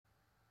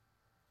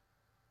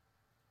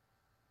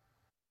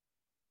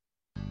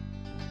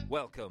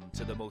Welcome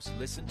to the most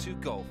listened to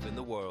golf in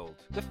the world,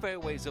 the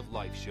Fairways of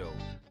Life show,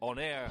 on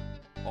air,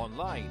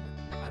 online,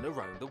 and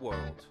around the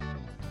world.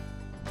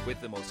 With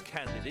the most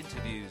candid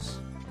interviews,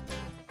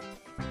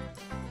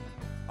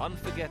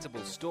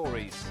 unforgettable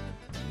stories,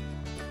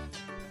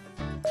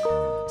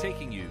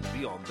 taking you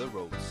beyond the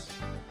ropes.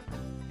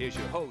 Here's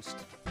your host,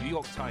 New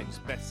York Times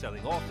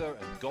best-selling author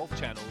and Golf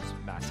Channel's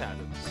Matt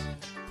Adams.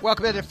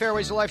 Welcome to the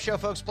Fairways of Life show,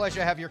 folks. Pleasure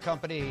to have your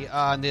company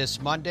on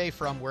this Monday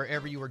from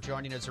wherever you are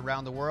joining us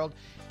around the world.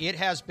 It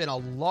has been a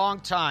long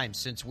time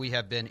since we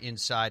have been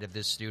inside of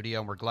this studio,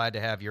 and we're glad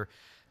to have your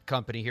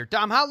company here.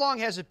 Dom, how long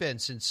has it been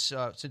since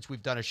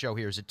we've done a show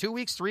here? Is it 2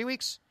 weeks, 3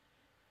 weeks?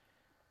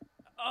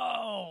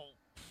 Oh,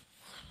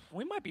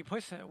 we might be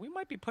pushing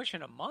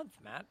a month,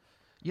 Matt.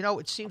 You know,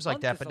 it seems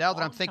like that, but now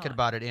that I'm thinking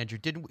about it, Andrew,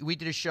 we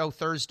did a show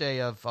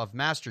Thursday of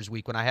Masters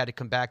Week when I had to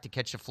come back to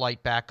catch a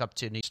flight back up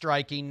to New York.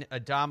 Striking.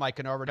 Dom, I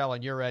can already tell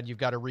on your end, you've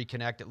got to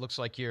reconnect. It looks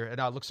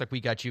like we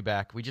got you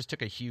back. We just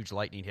took a huge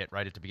lightning hit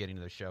right at the beginning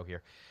of the show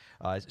here.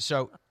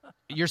 So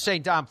you're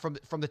saying, Dom,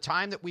 from the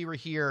time that we were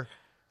here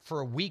for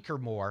a week or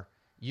more,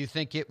 you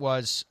think it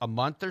was a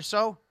month or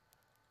so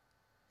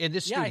in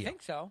this studio? Yeah, I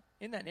think so.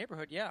 In that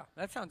neighborhood, yeah.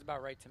 That sounds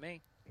about right to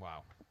me.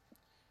 Wow.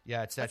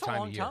 Yeah, it's that That's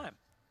time of year. A long time.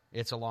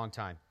 It's a long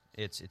time.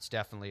 It's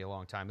definitely a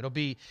long time. It'll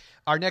be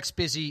our next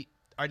busy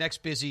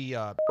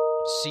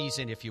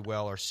season, if you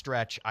will, or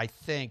stretch. I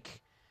think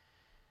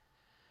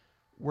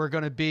we're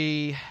going to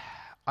be.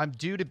 I'm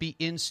due to be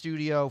in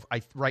studio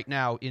right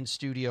now in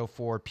studio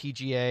for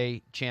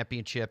PGA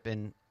Championship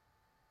and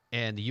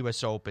the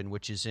U.S. Open,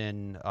 which is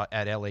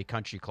at LA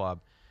Country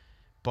Club.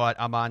 But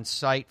I'm on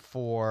site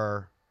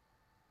for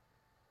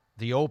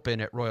the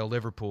Open at Royal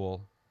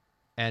Liverpool,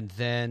 and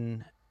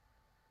then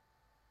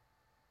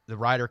the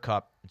Ryder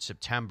Cup in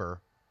September.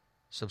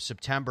 So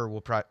September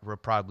will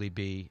probably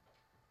be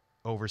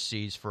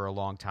overseas for a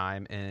long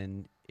time.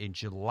 And in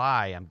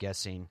July, I'm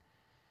guessing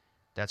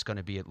that's going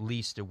to be at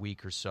least a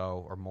week or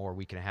so or more,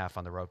 week and a half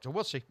on the road. So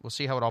we'll see. We'll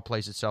see how it all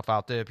plays itself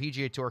out. The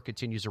PGA Tour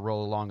continues to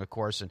roll along, of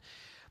course. And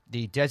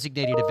the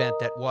designated event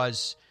that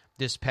was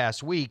this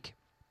past week,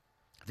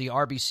 the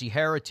RBC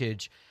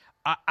Heritage,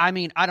 I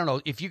mean, I don't know.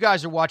 If you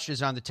guys are watching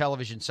this on the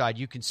television side,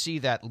 you can see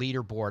that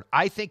leaderboard.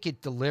 I think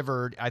it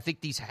delivered. I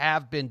think these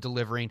have been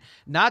delivering.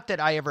 Not that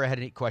I ever had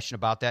any question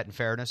about that, in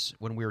fairness,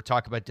 when we were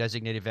talking about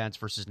designated events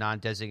versus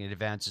non-designated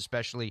events,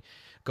 especially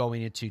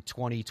going into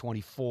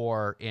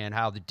 2024 and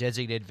how the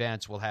designated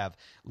events will have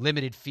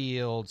limited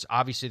fields.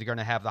 Obviously, they're going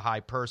to have the high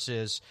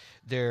purses.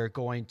 They're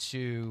going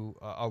to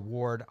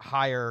award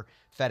higher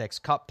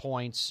FedEx Cup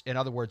points. In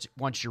other words,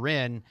 once you're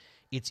in,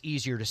 it's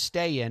easier to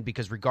stay in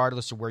because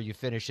regardless of where you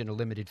finish in a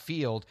limited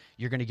field,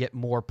 you're going to get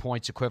more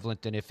points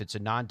equivalent than if it's a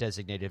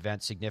non-designated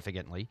event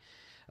significantly.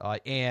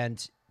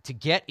 And to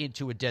get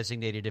into a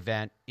designated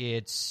event,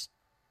 it's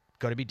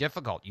going to be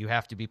difficult. You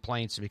have to be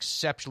playing some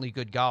exceptionally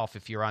good golf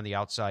if you're on the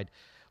outside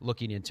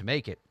looking in to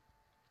make it.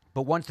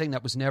 But one thing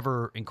that was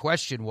never in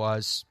question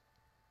was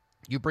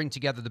you bring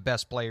together the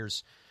best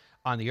players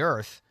on the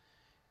earth,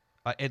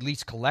 at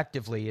least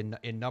collectively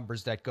in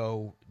numbers that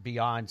go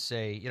beyond,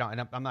 say, you know,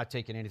 and I'm not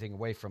taking anything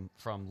away from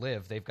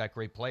LIV. They've got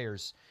great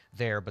players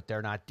there, but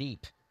they're not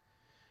deep.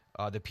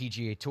 The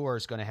PGA Tour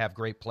is going to have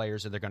great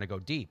players, and they're going to go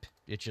deep.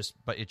 It's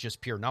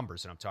just pure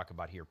numbers that I'm talking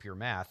about here, pure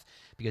math.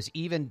 Because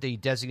even the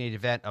designated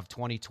event of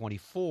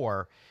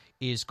 2024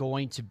 is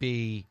going to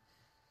be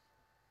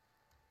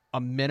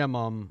a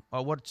minimum.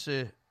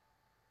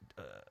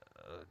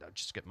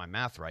 Just get my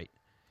math right.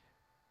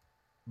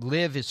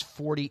 LIV is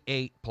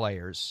 48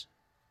 players.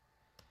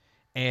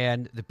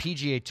 And the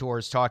PGA Tour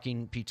is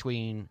talking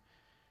between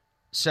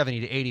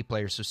 70 to 80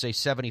 players, so say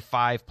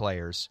 75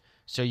 players.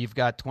 So you've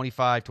got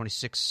 25,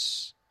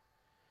 26,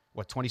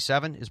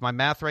 27? Is my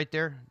math right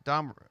there,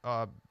 Dom?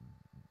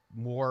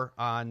 More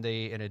on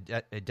a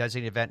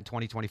designated event in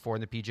 2024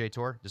 in the PGA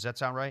Tour? Does that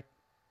sound right?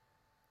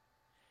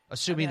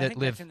 Assuming I think that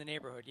LIV that's in the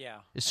neighborhood, yeah.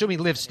 Assuming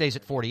LIV stays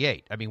at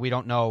 48. I mean, we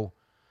don't know.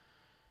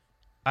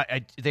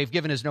 They've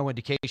given us no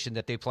indication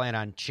that they plan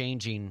on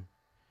changing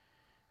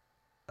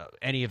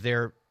any of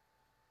their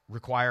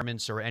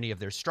requirements or any of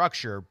their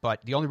structure.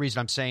 But the only reason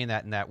I'm saying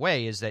that in that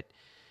way is that,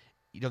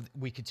 you know,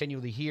 we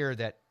continually hear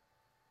that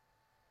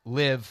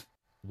LIV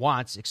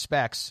wants,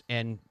 expects,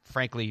 and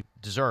frankly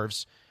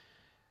deserves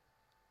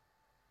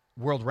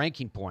world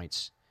ranking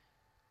points.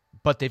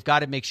 But they've got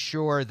to make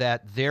sure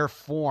that their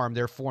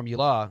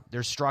formula,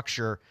 their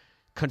structure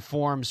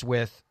conforms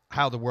with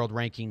how the world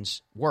rankings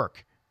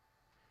work.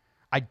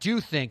 I do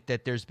think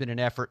that there's been an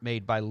effort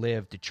made by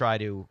LIV to try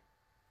to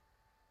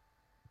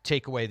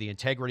take away the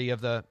integrity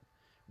of the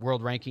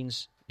world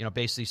rankings, you know,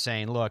 basically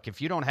saying, look, if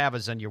you don't have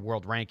us on your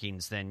world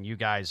rankings, then you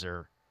guys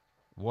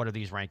what are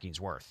these rankings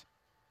worth?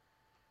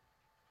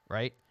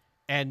 Right?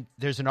 And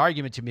there's an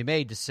argument to be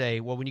made to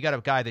say, well, when you got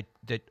a guy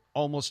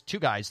two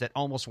guys that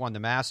almost won the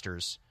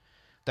Masters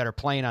that are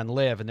playing on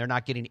LIV and they're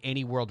not getting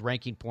any world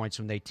ranking points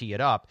when they tee it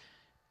up,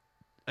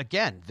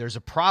 again, there's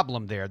a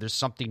problem there. There's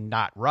something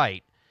not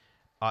right.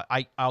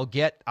 I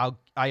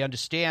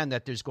understand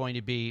that there's going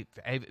to be,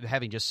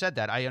 having just said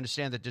that, I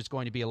understand that there's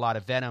going to be a lot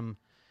of venom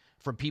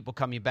from people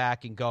coming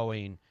back and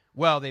going,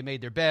 well, they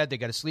made their bed, they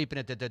got to sleep in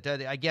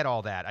it. I get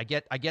all that. I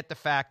get the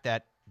fact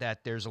that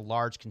there's a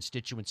large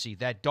constituency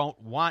that don't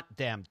want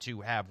them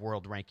to have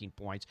world ranking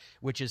points,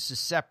 which is a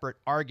separate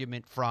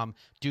argument from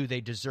do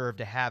they deserve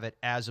to have it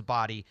as a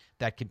body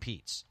that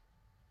competes.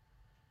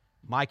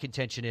 My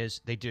contention is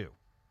they do.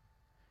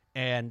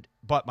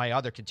 But my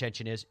other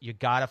contention is you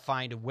got to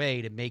find a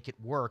way to make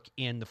it work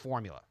in the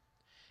formula.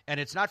 And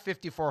it's not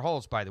 54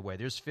 holes, by the way.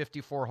 There's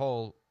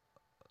 54-hole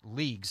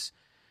leagues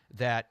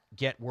that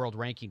get world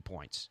ranking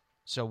points.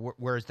 So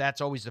whereas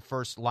that's always the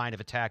first line of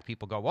attack,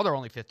 people go, well, they're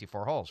only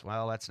 54 holes.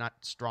 Well, that's not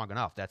strong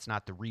enough. That's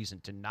not the reason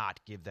to not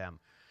give them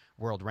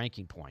world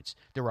ranking points.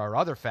 There are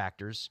other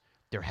factors.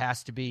 There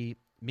has to be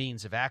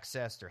means of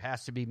access. There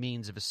has to be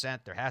means of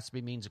ascent. There has to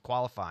be means of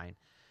qualifying,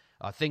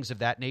 things of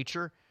that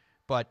nature.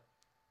 But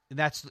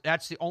that's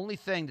the only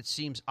thing that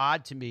seems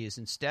odd to me is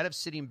instead of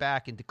sitting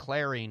back and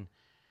declaring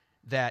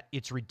that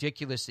it's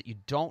ridiculous that you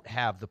don't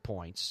have the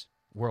points,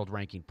 world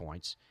ranking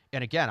points.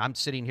 And again, I'm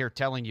sitting here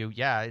telling you,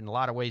 yeah, in a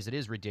lot of ways it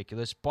is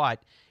ridiculous,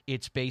 but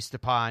it's based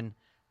upon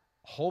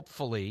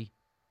hopefully,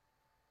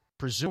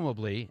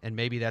 presumably, and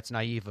maybe that's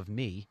naive of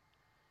me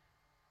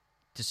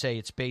to say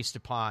it's based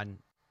upon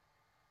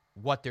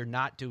what they're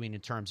not doing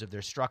in terms of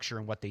their structure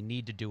and what they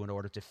need to do in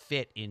order to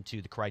fit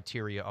into the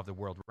criteria of the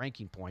world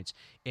ranking points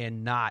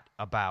and not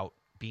about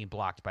being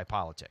blocked by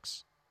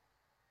politics.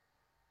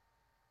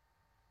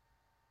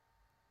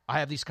 I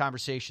have these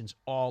conversations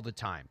all the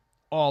time.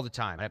 All the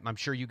time. I'm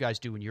sure you guys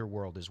do in your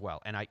world as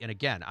well. And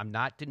again, I'm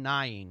not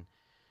denying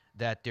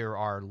that there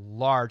are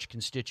large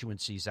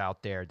constituencies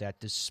out there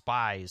that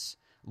despise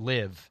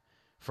LIV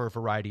for a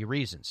variety of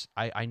reasons.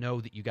 I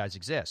know that you guys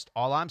exist.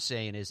 All I'm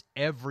saying is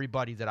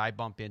everybody that I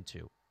bump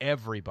into,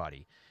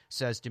 everybody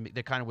says to me,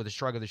 that kind of with a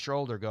shrug of the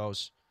shoulder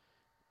goes,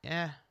 we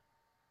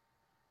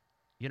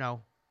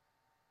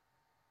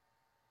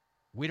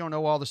don't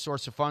know all the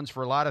source of funds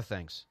for a lot of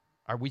things.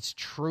 Are we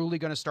truly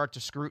going to start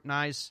to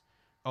scrutinize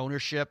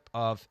ownership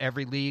of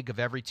every league, of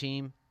every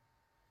team,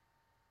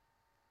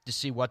 to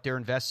see what they're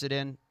invested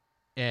in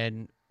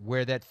and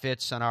where that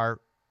fits on our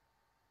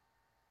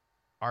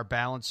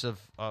balance of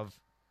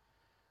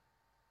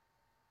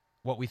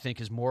what we think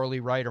is morally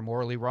right or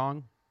morally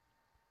wrong?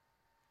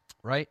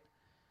 Right?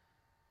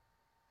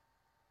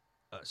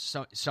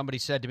 Somebody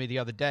said to me the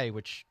other day,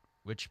 which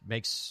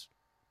makes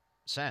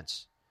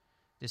sense.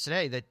 They said,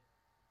 "Hey, that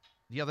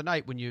the other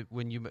night when you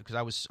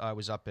because I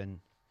was up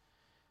in."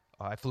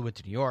 I flew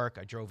into New York.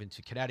 I drove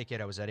into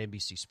Connecticut. I was at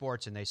NBC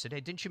Sports, and they said,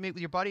 "Hey, didn't you meet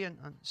with your buddy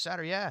on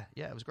Saturday?" Yeah,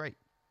 it was great.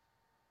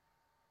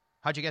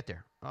 How'd you get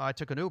there? Oh, I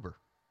took an Uber.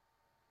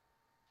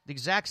 The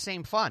exact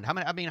same fun. How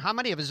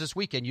many of us this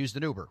weekend used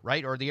an Uber,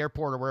 right, or the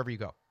airport or wherever you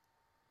go?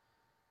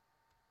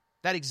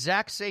 That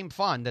exact same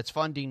fund that's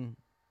funding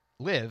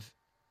LIV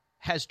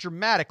has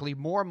dramatically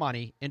more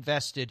money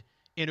invested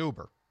in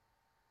Uber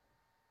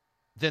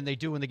than they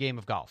do in the game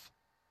of golf.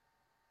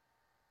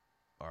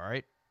 All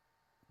right.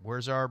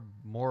 Where's our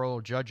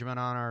moral judgment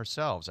on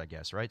ourselves, I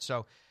guess, right?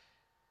 So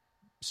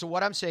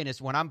what I'm saying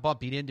is when I'm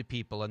bumping into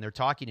people and they're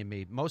talking to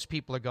me, most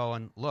people are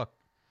going, look,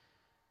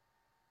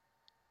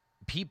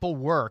 people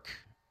work,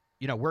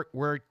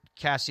 we're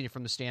casting it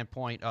from the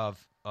standpoint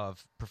of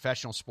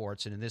professional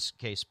sports, and in this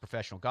case,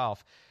 professional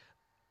golf.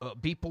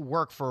 People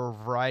work for a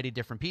variety of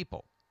different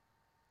people,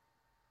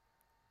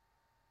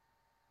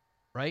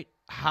 right?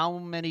 How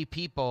many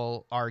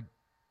people are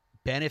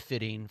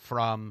benefiting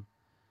from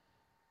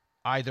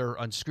either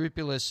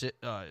unscrupulous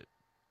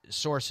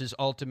sources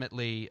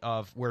ultimately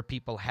of where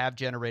people have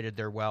generated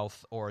their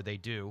wealth or they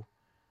do,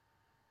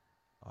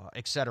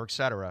 et cetera, et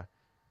cetera.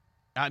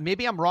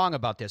 Maybe I'm wrong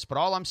about this, but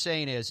all I'm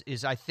saying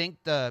is I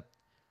think the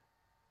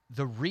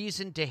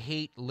reason to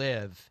hate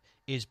LIV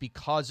is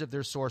because of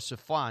their source of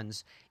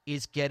funds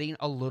is getting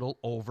a little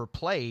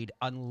overplayed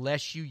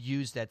unless you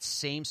use that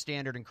same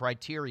standard and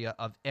criteria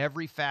of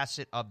every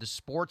facet of the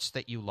sports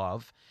that you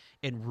love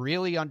and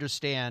really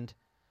understand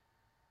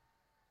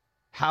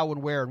how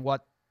and where and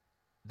what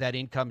that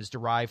income is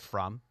derived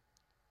from,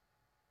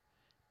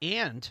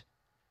 and,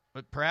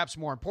 but perhaps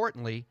more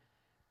importantly,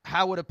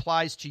 how it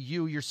applies to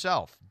you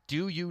yourself.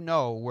 Do you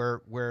know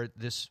where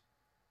this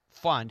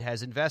fund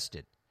has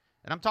invested?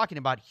 And I'm talking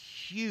about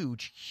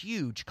huge,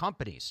 huge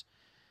companies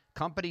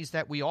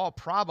that we all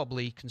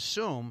probably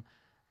consume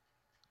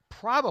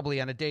probably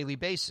on a daily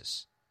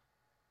basis.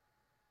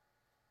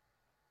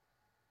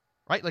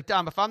 Right? Like,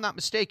 Dom, if I'm not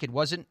mistaken,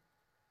 wasn't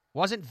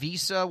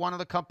Visa one of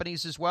the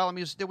companies as well? I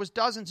mean, there was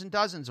dozens and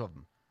dozens of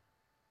them.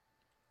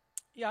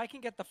 Yeah, I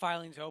can get the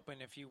filings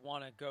open if you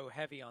want to go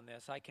heavy on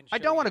this. I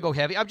don't want to go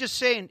heavy. I'm just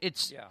saying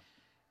it's. Yeah.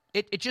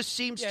 It just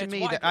seems to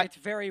me that it's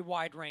very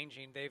wide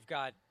ranging. They've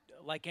got,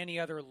 like any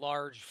other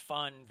large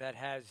fund that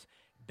has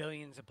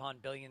billions upon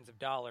billions of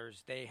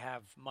dollars, they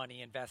have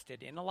money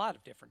invested in a lot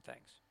of different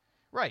things.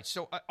 Right.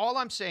 So all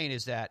I'm saying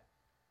is that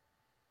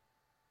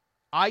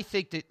I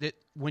think that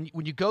when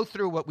you go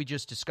through what we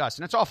just discussed,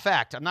 and it's all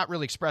fact, I'm not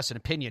really expressing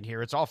opinion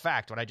here. It's all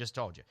fact, what I just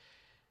told you.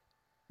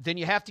 Then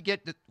you have to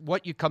get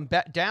what you come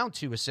back down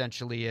to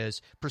essentially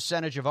is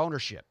percentage of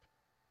ownership,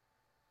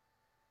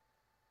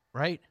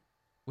 right?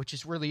 Which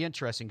is really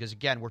interesting because,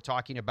 again, we're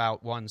talking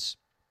about one's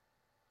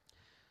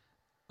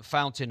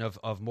fountain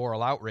of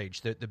moral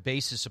outrage, the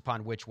basis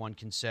upon which one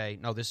can say,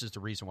 no, this is the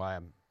reason why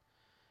I'm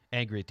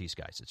angry at these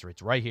guys.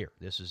 It's right here.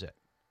 This is it.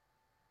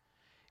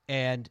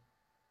 And,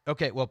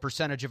 okay, well,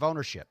 percentage of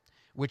ownership,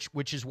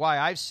 which is why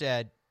I've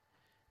said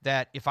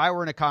that if I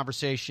were in a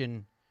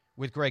conversation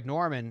with Greg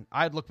Norman,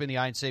 I'd look him in the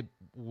eye and say,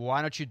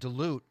 why don't you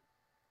dilute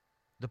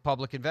the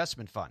public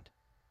investment fund?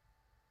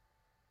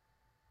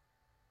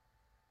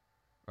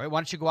 Right? Why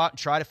don't you go out and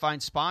try to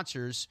find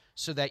sponsors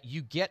so that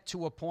you get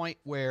to a point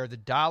where the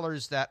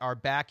dollars that are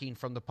backing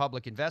from the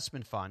public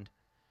investment fund,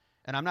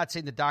 and I'm not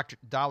saying the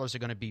dollars are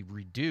going to be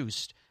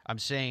reduced. I'm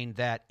saying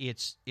that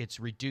it's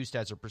reduced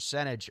as a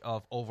percentage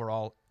of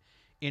overall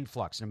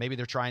influx. And maybe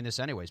they're trying this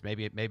anyways.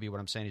 Maybe what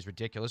I'm saying is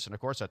ridiculous, and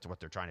of course that's what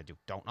they're trying to do.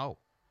 Don't know.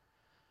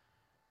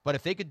 But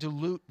if they could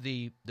dilute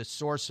the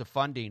source of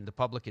funding, the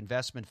public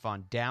investment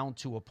fund, down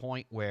to a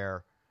point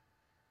where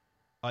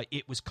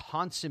it was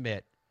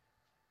consummate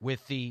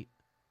with the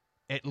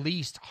at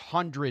least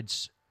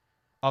hundreds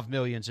of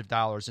millions of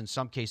dollars, in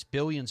some case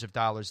billions of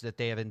dollars, that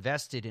they have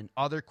invested in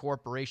other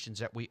corporations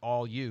that we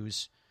all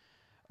use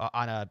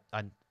on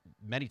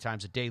many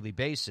times a daily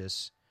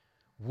basis,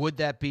 would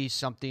that be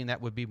something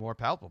that would be more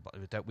palpable,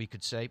 that we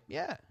could say,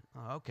 yeah,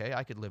 okay,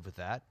 I could live with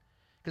that?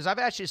 Because I've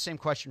asked you the same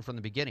question from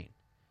the beginning.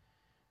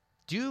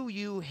 Do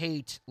you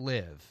hate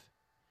LIV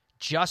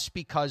just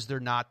because they're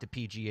not the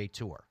PGA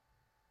Tour?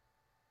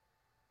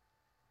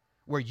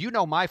 Where you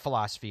know my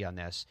philosophy on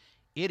this,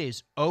 it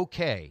is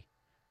okay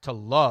to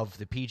love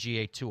the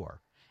PGA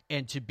Tour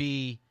and to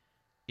be,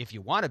 if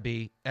you want to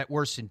be, at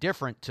worst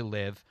indifferent to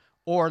LIV,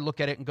 or look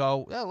at it and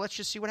go, well, let's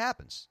just see what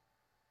happens.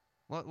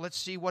 Well, let's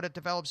see what it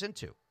develops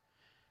into.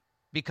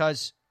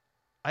 Because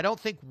I don't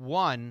think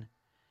one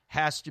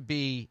has to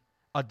be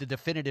the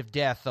definitive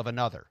death of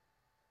another.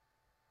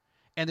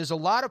 And there's a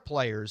lot of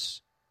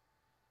players,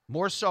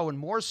 more so and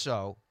more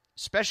so,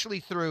 especially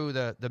through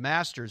the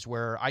Masters,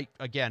 where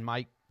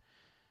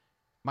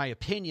my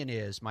opinion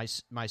is, my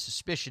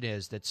suspicion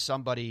is that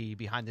somebody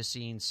behind the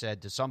scenes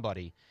said to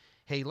somebody,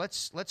 hey,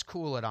 let's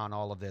cool it on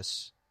all of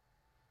this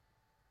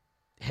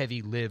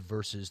heavy LIV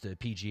versus the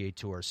PGA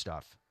Tour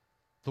stuff.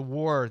 The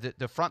war,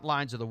 the front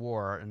lines of the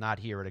war are not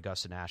here at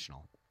Augusta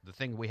National. The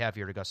thing we have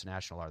here at Augusta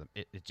National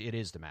it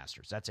is the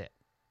Masters. That's it.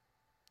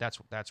 That's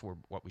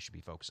what we should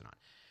be focusing on.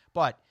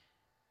 But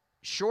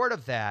short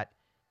of that,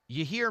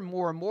 you hear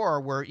more and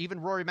more where even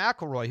Rory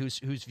McIlroy,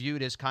 who's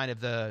viewed as kind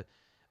of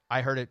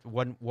I heard it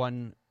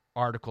one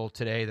article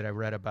today that I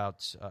read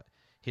about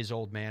his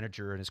old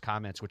manager and his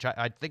comments, which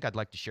I think I'd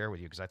like to share with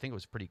you because I think it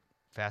was pretty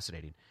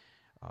fascinating.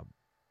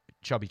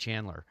 Chubby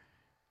Chandler,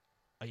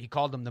 he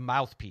called him the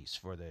mouthpiece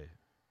for the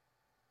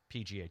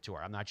PGA Tour.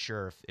 I'm not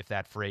sure if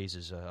that phrase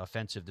is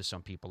offensive to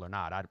some people or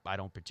not. I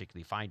don't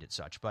particularly find it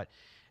such. But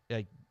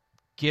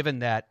given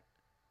that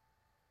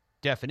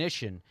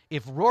definition,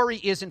 if Rory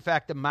is in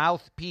fact the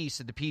mouthpiece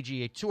of the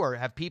PGA Tour,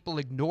 have people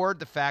ignored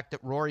the fact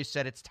that Rory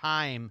said it's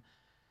time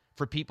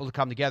for people to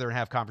come together and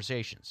have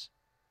conversations?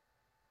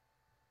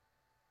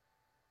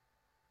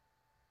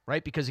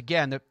 Right? Because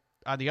again,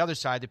 on the other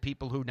side, the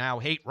people who now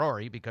hate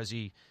Rory because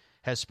he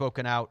has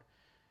spoken out,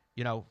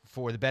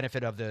 for the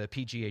benefit of the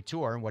PGA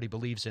Tour and what he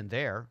believes in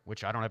there,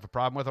 which I don't have a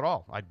problem with at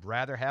all. I'd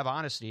rather have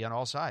honesty on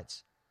all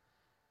sides.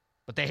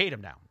 But they hate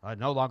him now. I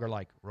no longer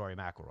like Rory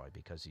McIlroy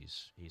because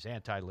he's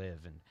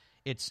anti-LIV. And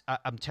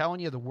I'm telling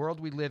you, the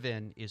world we live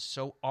in is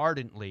so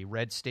ardently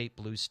red state,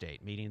 blue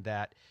state, meaning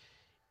that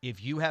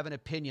if you have an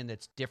opinion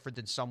that's different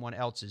than someone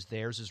else's,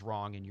 theirs is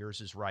wrong and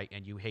yours is right,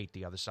 and you hate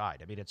the other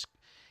side. I mean,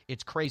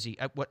 it's crazy.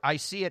 I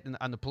see it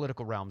on the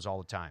political realms all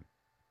the time.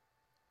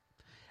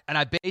 And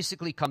I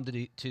basically come to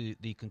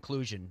the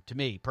conclusion, to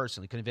me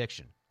personally,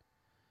 conviction,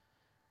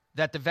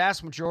 that the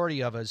vast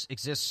majority of us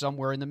exist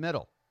somewhere in the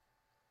middle.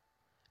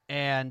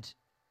 And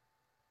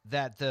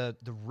that the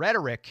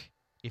rhetoric,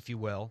 if you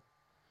will,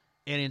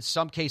 and in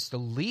some case the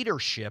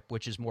leadership,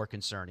 which is more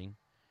concerning,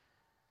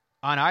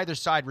 on either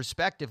side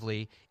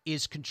respectively,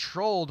 is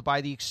controlled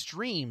by the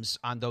extremes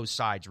on those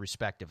sides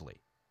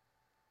respectively.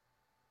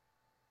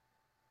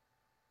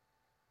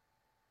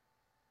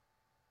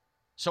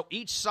 So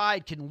each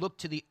side can look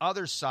to the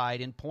other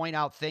side and point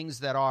out things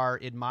that are,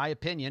 in my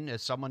opinion,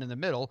 as someone in the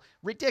middle,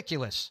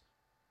 ridiculous.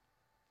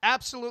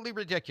 Absolutely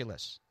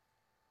ridiculous.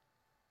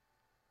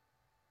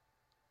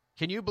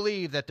 Can you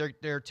believe that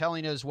they're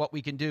telling us what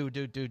we can do,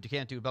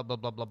 can't do, blah, blah,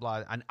 blah, blah,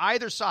 blah, on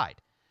either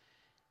side?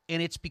 And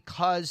it's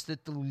because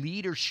that the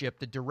leadership,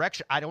 the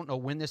direction, I don't know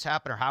when this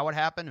happened or how it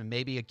happened, and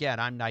maybe, again,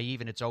 I'm naive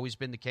and it's always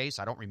been the case.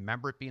 I don't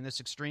remember it being this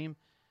extreme,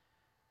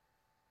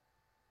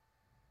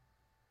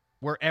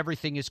 where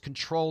everything is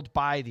controlled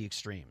by the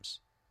extremes,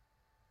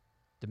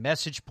 the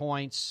message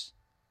points,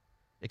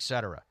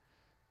 etc.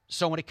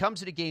 So when it comes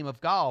to the game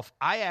of golf,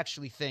 I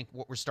actually think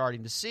what we're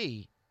starting to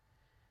see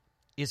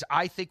is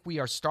I think we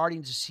are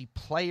starting to see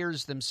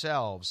players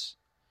themselves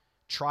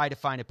try to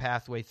find a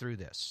pathway through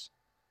this.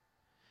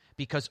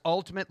 Because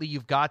ultimately,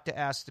 you've got to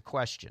ask the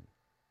question,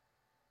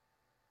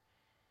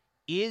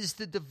 is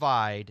the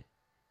divide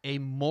a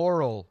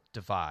moral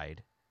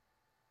divide,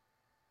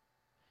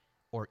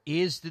 or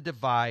is the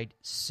divide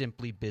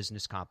simply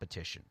business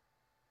competition?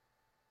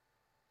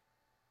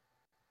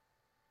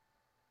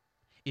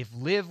 If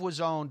Liv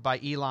was owned by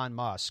Elon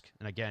Musk,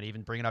 and again,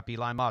 even bringing up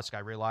Elon Musk, I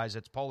realize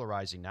it's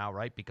polarizing now,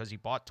 right? Because he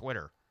bought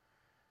Twitter.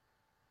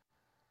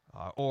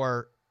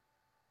 Or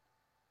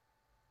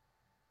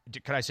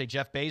can I say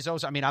Jeff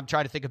Bezos? I mean, I'm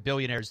trying to think of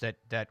billionaires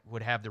that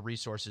would have the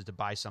resources to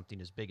buy something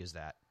as big as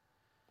that.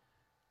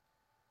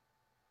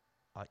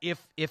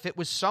 If it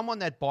was someone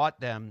that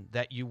bought them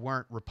that you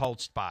weren't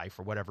repulsed by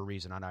for whatever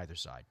reason on either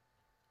side,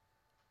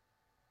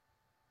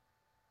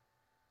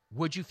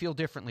 would you feel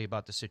differently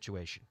about the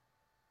situation?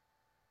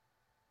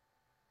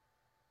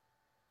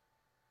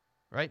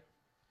 Right?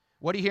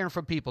 What are you hearing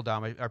from people,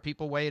 Dom? Are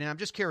people weighing in? I'm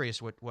just curious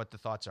what the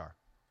thoughts are.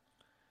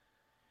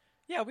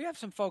 Yeah, we have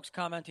some folks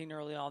commenting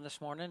early on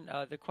this morning.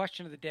 The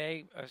question of the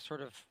day,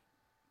 sort of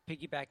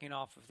piggybacking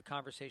off of the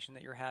conversation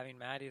that you're having,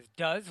 Matt, is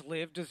does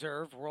Liv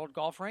deserve world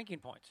golf ranking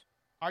points?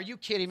 Are you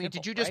kidding me? Simple,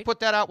 did you just right? put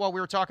that out while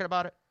we were talking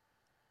about it?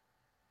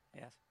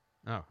 Yes.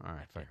 Oh, all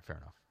right. Fair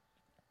enough.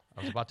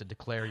 I was about to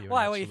declare you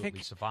Why? an What, you absolutely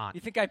think? savant.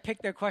 You think I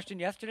picked their question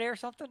yesterday or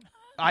something?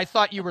 I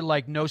thought you were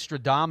like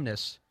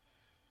Nostradamus.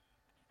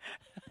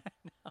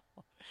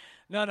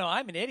 No,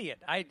 I'm an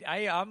idiot.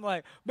 I'm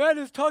like, man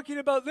is talking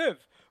about Liv.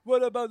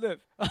 What about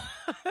Liv?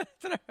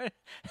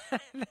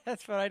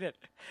 That's what I did.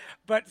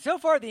 But so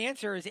far, the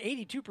answer is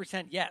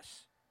 82%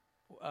 yes.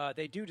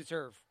 They do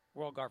deserve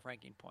world golf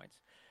ranking points.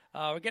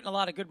 We're getting a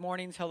lot of good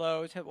mornings,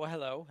 hellos. Well,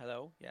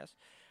 hello, yes.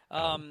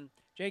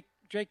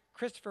 Jake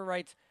Christopher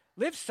writes,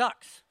 Liv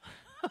sucks,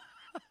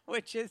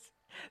 which is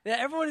that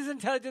everyone is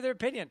entitled to their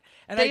opinion.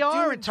 And They I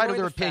are do entitled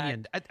to their enjoy the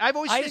opinion. fact- I've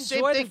always said the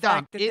same thing,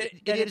 Dom. That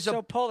It it's is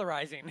so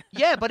polarizing.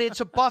 Yeah, but it's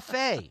a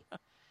buffet.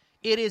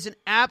 It is an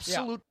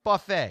absolute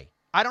buffet.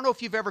 I don't know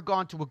if you've ever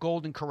gone to a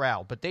Golden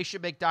Corral, but they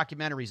should make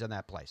documentaries on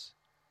that place.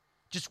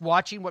 Just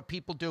watching what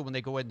people do when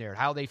they go in there,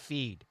 how they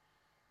feed.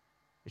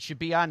 It should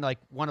be on like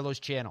one of those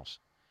channels.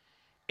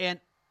 And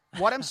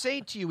what I'm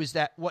saying to you is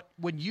that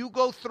when you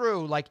go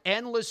through like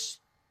endless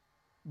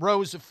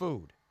rows of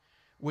food,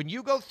 when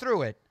you go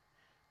through it,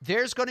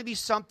 there's going to be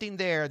something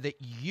there that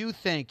you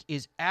think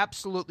is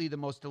absolutely the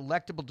most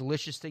delectable,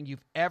 delicious thing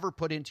you've ever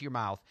put into your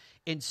mouth,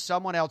 and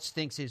someone else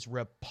thinks is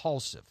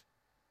repulsive.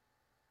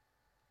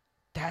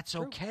 That's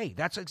True. okay.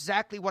 That's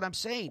exactly what I'm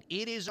saying.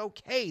 It is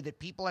okay that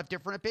people have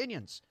different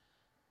opinions.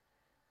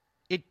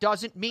 It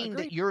doesn't mean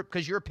Agreed. that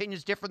because your opinion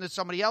is different than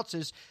somebody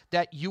else's,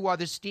 that you are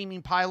the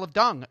steaming pile of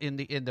dung in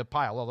the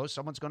pile, although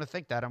someone's going to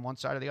think that on one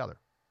side or the other.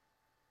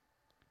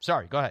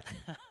 Sorry, go ahead.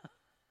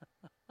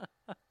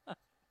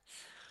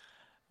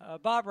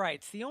 Bob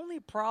writes, the only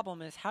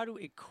problem is how to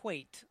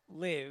equate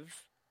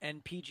Liv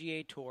and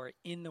PGA Tour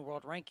in the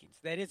world rankings.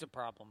 That is a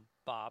problem,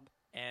 Bob,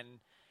 and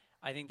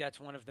I think that's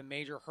one of the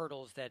major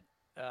hurdles that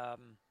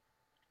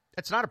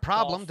It's not a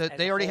problem. golf That as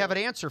they a already whole. have an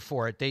answer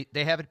for it.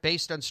 They have it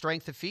based on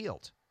strength of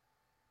field.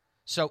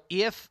 So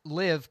if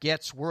Liv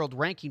gets world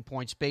ranking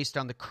points based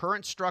on the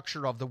current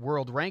structure of the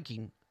world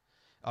ranking,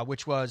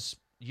 which was,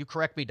 you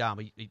correct me,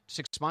 Dom,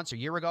 6 months, a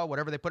year ago,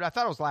 whatever they put, I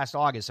thought it was last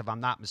August, if I'm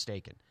not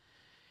mistaken.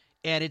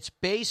 And it's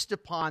based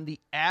upon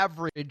the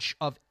average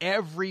of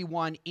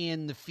everyone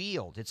in the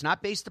field. It's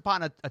not based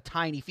upon a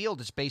tiny field.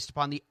 It's based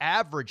upon the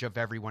average of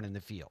everyone in the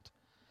field.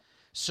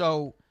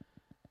 So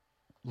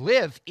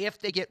Liv,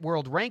 if they get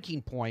world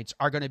ranking points,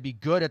 are going to be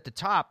good at the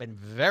top and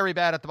very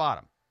bad at the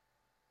bottom.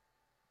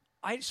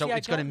 It's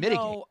going to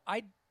mitigate.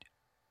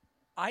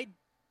 I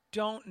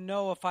don't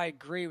know if I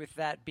agree with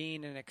that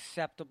being an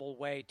acceptable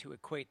way to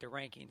equate the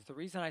rankings. The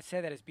reason I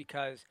say that is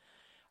because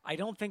I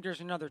don't think there's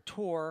another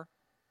tour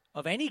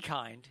of any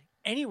kind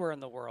anywhere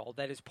in the world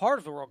that is part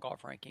of the world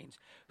golf rankings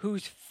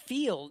whose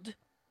field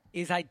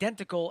is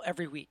identical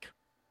every week.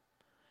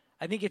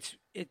 I think it's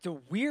a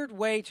weird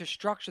way to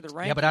structure the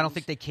rankings. Yeah, but I don't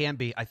think they can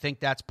be. I think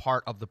that's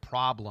part of the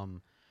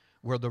problem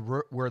where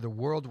the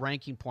world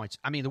ranking points.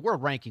 I mean, the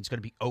world ranking is going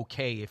to be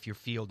okay if your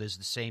field is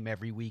the same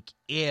every week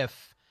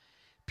if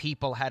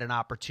people had an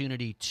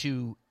opportunity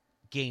to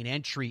gain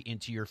entry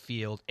into your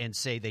field and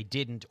say they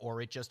didn't,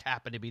 or it just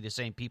happened to be the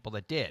same people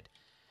that did,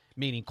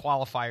 meaning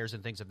qualifiers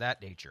and things of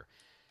that nature.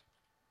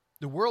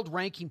 The world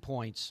ranking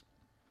points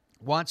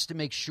wants to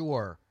make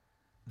sure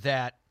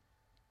that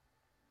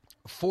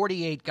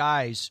 48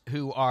 guys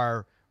who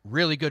are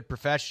really good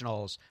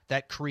professionals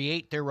that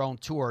create their own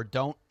tour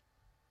don't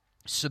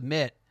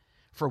submit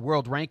for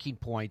world ranking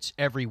points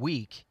every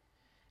week,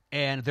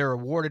 and they're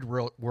awarded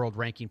world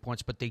ranking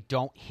points, but they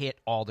don't hit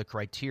all the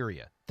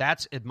criteria.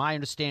 That's, my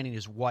understanding,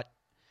 is what,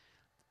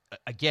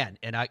 again,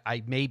 and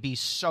I may be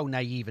so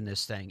naive in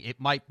this thing, it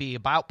might be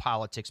about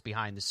politics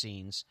behind the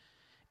scenes,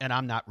 and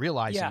I'm not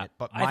realizing it,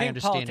 but my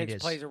understanding politics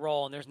is plays a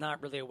role, and there's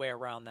not really a way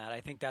around that.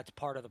 I think that's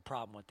part of the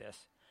problem with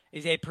this,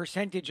 is a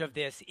percentage of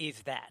this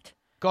is that.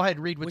 Go ahead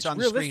and read what's on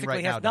the screen right now. Which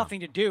realistically has nothing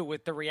to do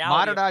with the reality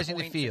Modernizing of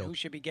the points field. and who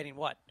should be getting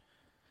what.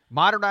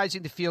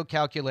 Modernizing the field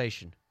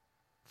calculation,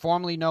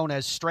 formerly known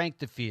as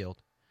strength of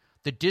field,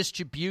 the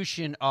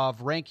distribution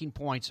of ranking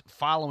points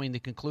following the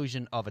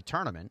conclusion of a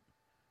tournament.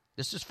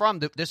 This is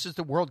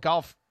the World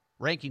Golf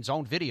Rankings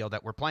own video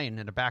that we're playing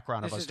in the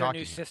background of us talking.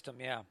 This is their new system,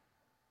 yeah.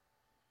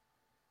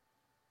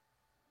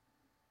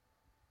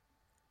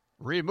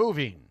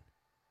 Removing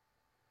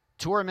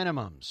tour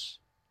minimums,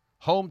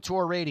 home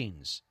tour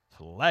ratings,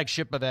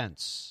 flagship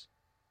events.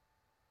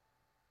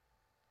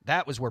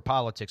 That was where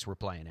politics were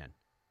playing in.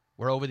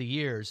 Where over the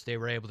years they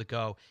were able to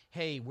go,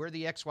 hey, we're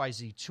the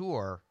XYZ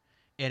Tour,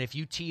 and if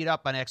you tee it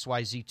up on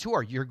XYZ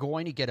Tour, you're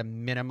going to get a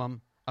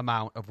minimum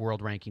amount of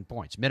world ranking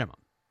points, minimum.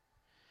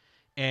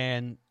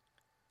 And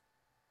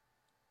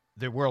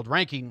the World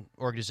Ranking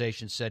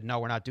Organization said, no,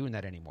 we're not doing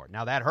that anymore.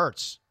 Now that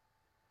hurts.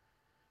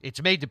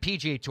 It's made the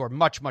PGA Tour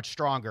much, much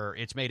stronger.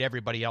 It's made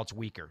everybody else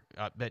weaker.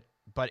 But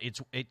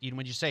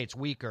when you say it's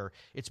weaker,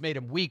 it's made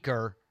them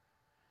weaker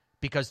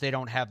because they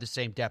don't have the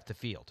same depth of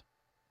field.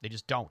 They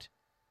just don't.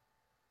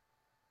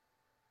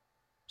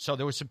 So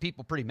there were some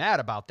people pretty mad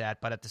about that,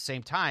 but at the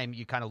same time,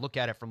 you kind of look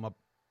at it from a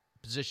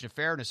position of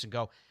fairness and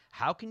go,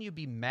 how can you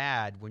be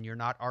mad when you're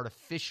not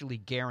artificially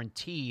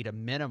guaranteed a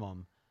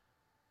minimum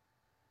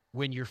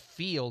when your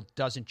field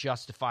doesn't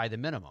justify the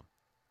minimum?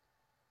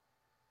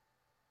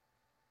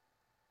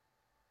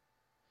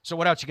 So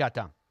what else you got,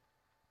 Dom?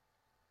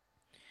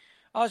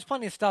 Oh, there's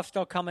plenty of stuff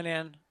still coming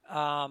in.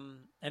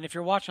 And if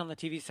you're watching on the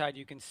TV side,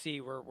 you can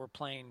see we're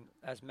playing,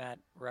 as Matt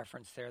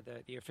referenced there,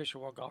 the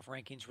official World Golf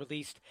Rankings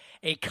released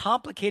a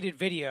complicated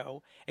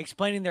video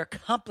explaining their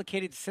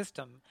complicated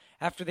system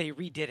after they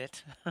redid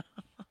it.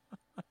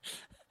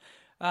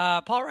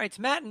 Paul writes,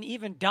 Matt and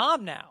even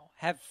Dom now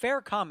have fair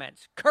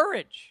comments.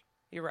 Courage,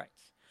 he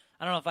writes.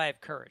 I don't know if I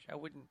have courage. I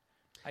wouldn't.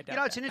 I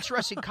doubt it's an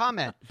interesting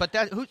comment. But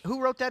that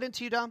who wrote that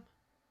into you, Dom?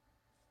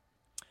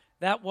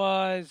 That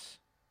was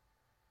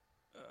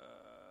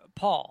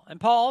Paul. And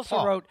Paul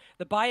also wrote,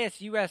 the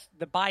biased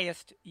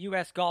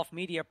U.S. golf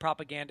media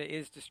propaganda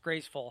is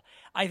disgraceful.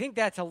 I think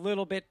that's a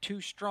little bit too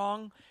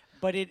strong,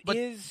 but it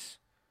is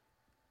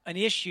an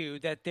issue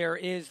that there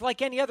is,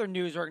 like any other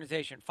news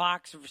organization,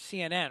 Fox or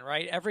CNN,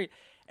 right?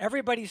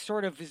 Everybody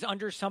sort of is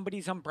under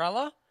somebody's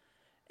umbrella,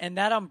 and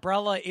that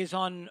umbrella is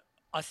on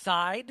a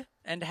side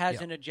and has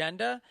an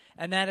agenda,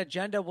 and that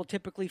agenda will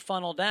typically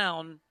funnel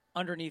down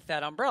underneath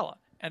that umbrella.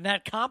 And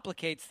that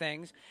complicates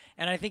things,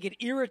 and I think it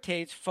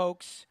irritates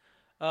folks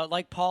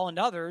like Paul and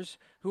others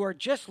who are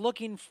just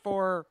looking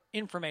for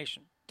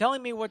information,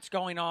 telling me what's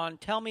going on,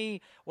 tell me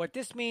what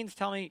this means,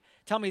 tell me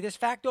this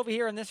fact over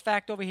here and this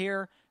fact over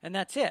here, and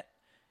that's it.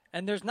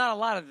 And there's not a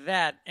lot of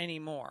that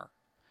anymore.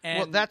 And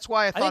well, that's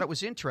why I thought it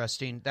was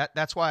interesting.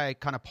 That's why I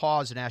kind of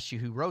paused and asked you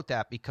who wrote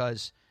that,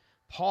 because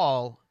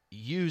Paul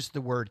used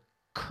the word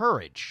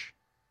courage.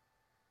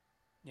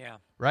 Yeah.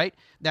 Right?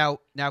 Now,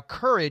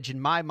 courage,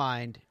 in my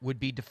mind, would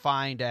be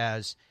defined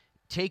as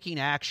taking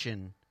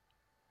action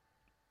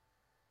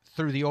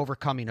through the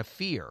overcoming of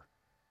fear.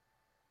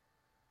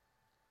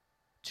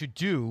 To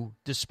do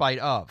despite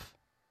of.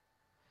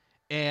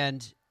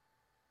 And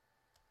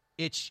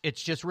it's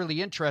just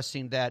really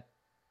interesting that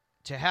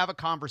to have a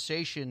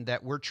conversation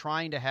that we're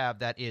trying to have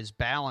that is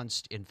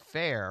balanced and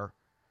fair,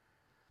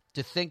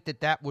 to think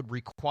that would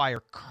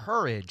require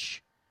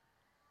courage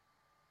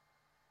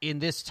in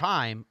this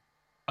time,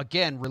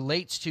 again,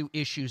 relates to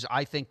issues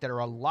I think that are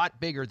a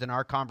lot bigger than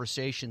our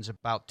conversations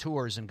about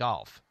tours and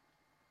golf.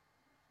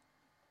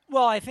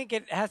 Well, I think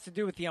it has to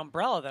do with the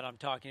umbrella that I'm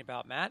talking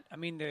about, Matt. I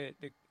mean, the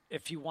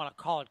if you want to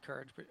call it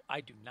courage, but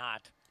I do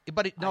not.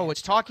 But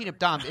it's talking about,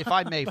 Dom, if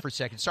I may for a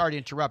second, sorry to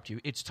interrupt you.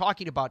 It's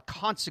talking about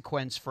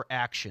consequence for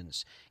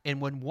actions. And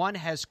when one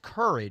has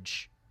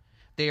courage,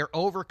 they are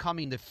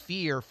overcoming the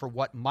fear for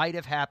what might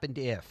have happened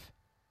if,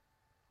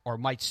 or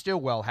might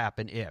still well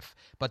happen if,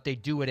 but they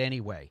do it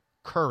anyway.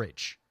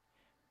 Courage.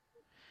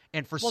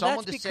 And for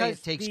someone to say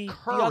it takes courage.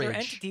 The other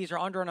entities are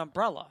under an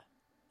umbrella.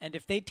 And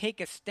if they take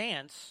a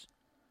stance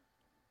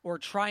or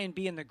try and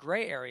be in the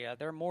gray area,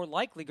 they're more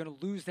likely going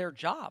to lose their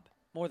job,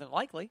 more than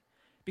likely,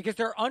 because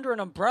they're under an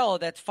umbrella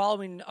that's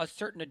following a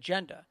certain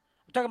agenda.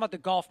 I'm talking about the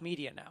golf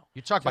media now.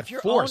 You're talking about if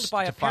you're forced owned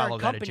by a to follow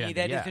parent that company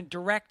agenda,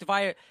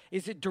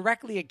 is it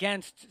directly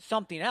against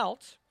something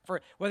else, for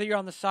whether you're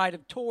on the side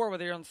of Tour,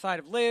 whether you're on the side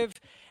of Live,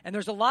 and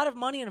there's a lot of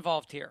money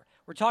involved here.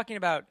 We're talking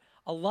about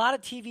a lot of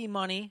TV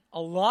money,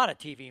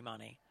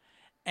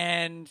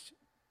 and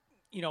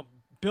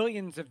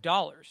billions of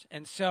dollars.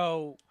 And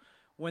so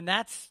when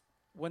that's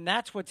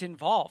what's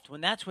involved,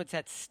 when that's what's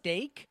at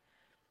stake,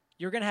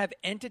 you're going to have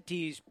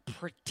entities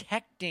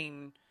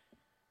protecting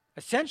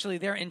essentially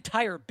their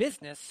entire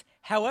business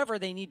however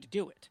they need to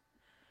do it.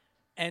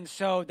 And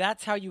so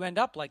that's how you end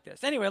up like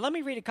this. Anyway, let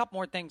me read a couple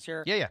more things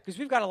here. Yeah. Because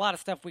we've got a lot of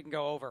stuff we can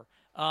go over.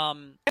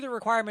 The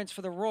requirements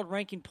for the world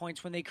ranking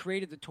points when they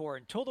created the tour.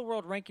 Until the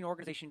World Ranking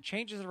Organization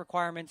changes the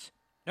requirements,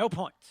 no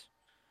points.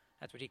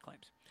 That's what he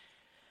claims.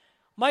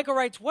 Michael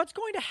writes, what's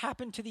going to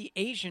happen to the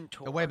Asian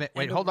Tour? Wait a minute.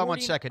 Wait, hold on one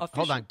second.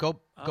 Hold on.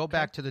 Go Okay.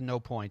 back to the no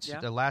points. Yeah.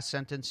 The last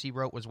sentence he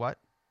wrote was what?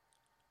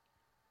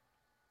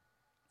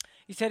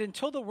 He said,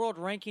 until the World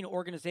Ranking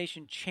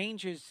Organization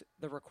changes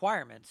the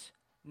requirements,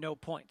 no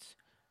points.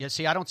 Yeah,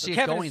 see, I don't see it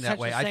Kevin going that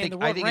way. I think the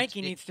World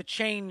Ranking needs to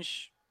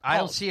change. I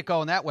don't see it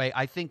going that way.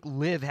 I think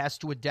LIV has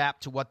to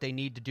adapt to what they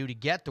need to do to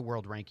get the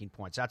World Ranking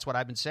points. That's what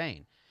I've been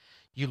saying.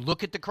 You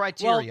look at the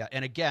criteria,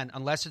 and again,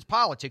 unless it's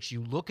politics,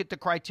 you look at the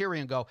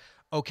criteria and go,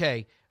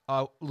 okay,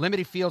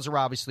 limited fields are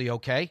obviously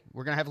okay.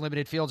 We're going to have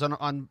limited fields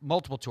on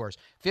multiple tours.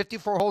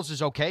 54 holes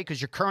is okay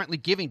because you're currently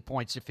giving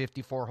points at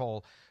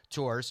 54-hole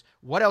tours.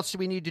 What else do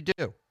we need to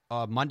do?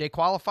 Monday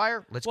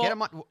qualifier? Let's get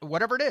them on.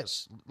 Whatever it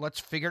is. Let's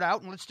figure it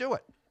out and let's do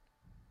it.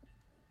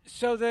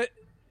 So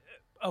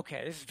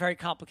okay, this is very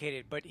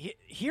complicated, but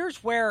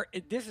here's where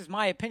this is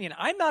my opinion.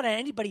 I'm not on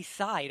anybody's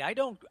side.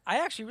 I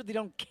actually really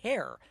don't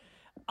care.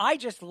 I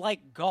just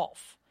like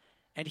golf.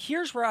 And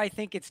here's where I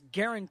think it's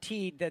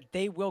guaranteed that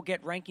they will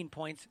get ranking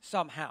points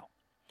somehow.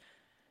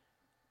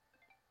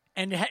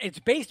 And it's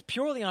based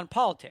purely on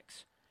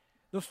politics.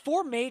 The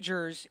 4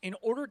 majors, in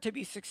order to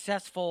be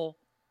successful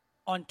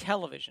on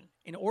television,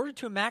 in order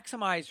to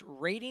maximize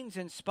ratings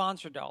and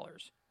sponsor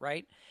dollars,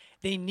 right,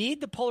 they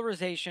need the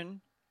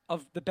polarization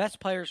of the best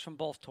players from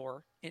both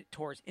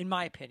tours, in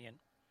my opinion.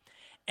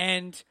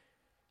 And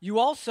you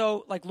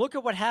also, look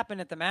at what happened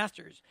at the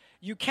Masters.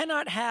 You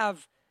cannot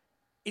have...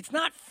 It's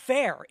not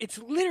fair. It's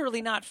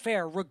literally not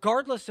fair,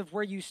 regardless of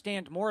where you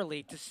stand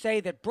morally, to say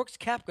that Brooks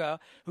Koepka,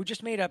 who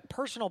just made a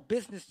personal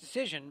business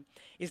decision,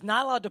 is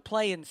not allowed to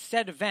play in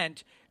said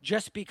event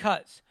just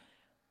because.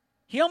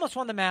 He almost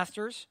won the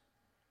Masters.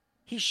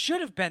 He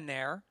should have been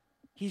there.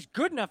 He's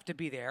good enough to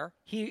be there.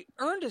 He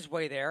earned his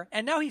way there,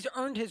 and now he's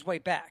earned his way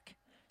back.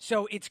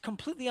 So it's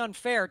completely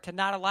unfair to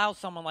not allow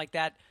someone like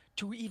that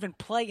to even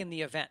play in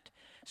the event.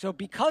 So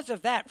because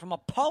of that, from a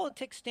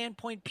politics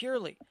standpoint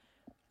purely,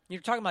 you're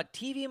talking about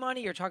TV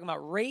money, you're talking about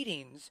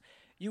ratings,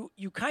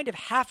 you kind of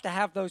have to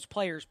have those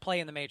players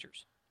play in the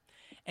majors.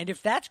 And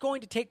if that's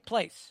going to take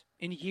place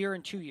in a year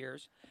and 2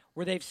 years,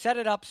 where they've set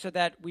it up so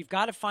that we've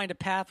got to find a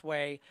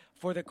pathway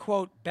for the,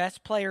 quote,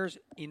 best players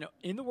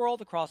in the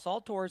world across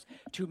all tours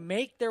to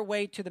make their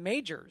way to the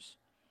majors,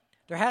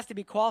 there has to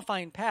be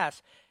qualifying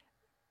paths.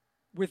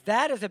 With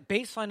that as a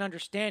baseline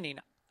understanding,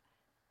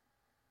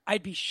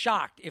 I'd be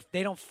shocked if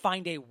they don't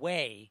find a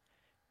way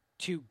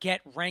to get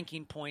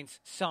ranking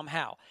points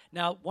somehow.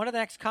 Now, one of the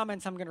next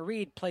comments I'm going to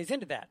read plays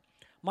into that.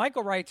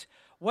 Michael writes,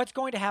 what's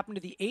going to happen to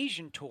the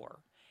Asian Tour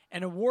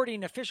and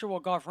awarding official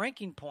World Golf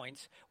ranking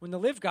points when the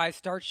LIV guys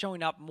start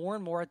showing up more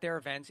and more at their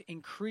events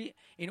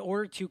in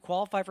order to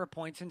qualify for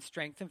points and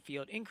strength and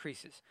field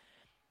increases?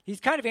 He's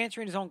kind of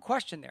answering his own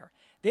question there.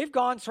 They've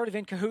gone sort of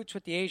in cahoots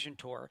with the Asian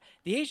Tour.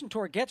 The Asian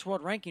Tour gets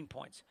world ranking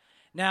points.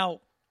 Now,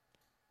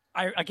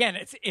 again,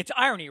 it's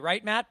irony,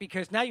 right, Matt?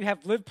 Because now you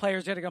have LIV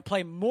players that are going to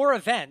play more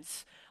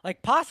events,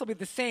 like possibly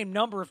the same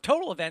number of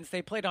total events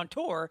they played on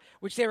tour,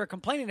 which they were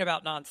complaining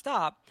about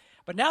nonstop.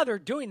 But now they're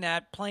doing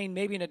that, playing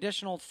maybe an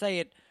additional, say,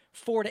 at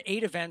 4 to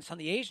 8 events on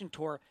the Asian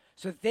Tour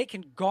so that they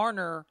can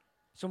garner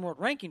some world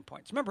ranking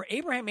points. Remember,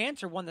 Abraham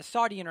Answer won the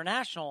Saudi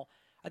International,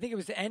 I think it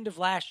was the end of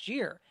last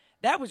year.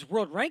 That was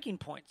world ranking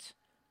points.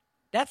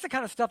 That's the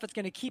kind of stuff that's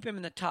going to keep him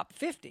in the top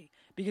 50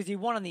 because he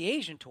won on the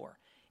Asian Tour.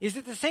 Is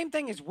it the same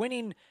thing as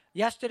winning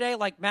yesterday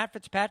like Matt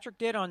Fitzpatrick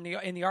did in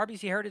the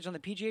RBC Heritage on the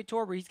PGA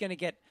Tour where he's going to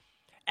get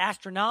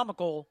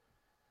astronomical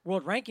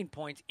world ranking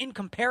points in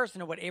comparison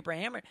to what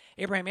Abraham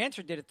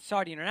Answer did at the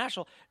Saudi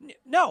International?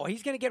 No,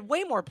 he's going to get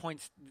way more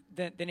points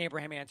than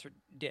Abraham Answer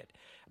did.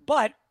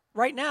 But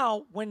right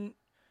now, when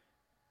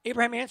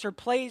Abraham Answer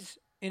plays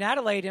in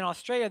Adelaide in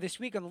Australia this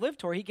week on the LIV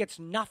Tour, he gets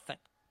nothing.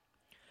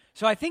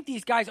 So I think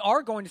these guys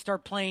are going to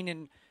start playing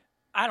in,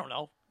 I don't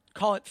know,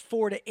 call it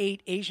 4 to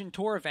 8 Asian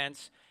Tour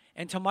events.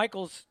 And to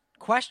Michael's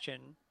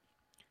question,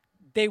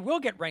 they will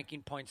get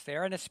ranking points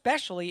there, and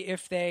especially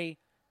if they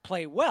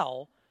play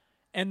well.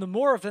 And the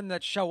more of them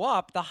that show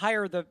up, the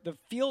higher the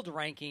field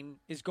ranking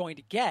is going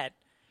to get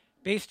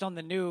based on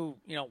the new,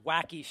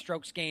 wacky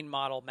strokes gain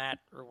model, Matt,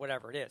 or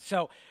whatever it is.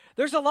 So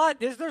there's a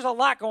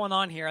lot going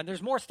on here, and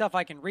there's more stuff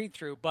I can read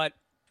through. But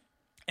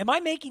am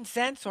I making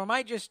sense, or am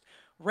I just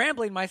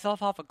rambling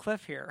myself off a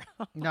cliff here?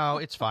 No,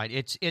 it's fine.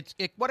 It's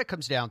what it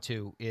comes down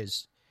to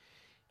is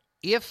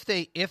if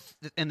they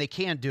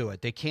can do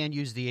it, they can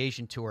use the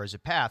Asian Tour as a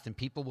path, and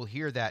people will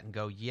hear that and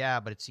go, yeah,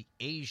 but it's the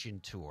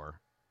Asian Tour.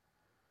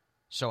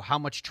 So how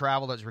much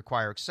travel does it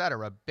require, et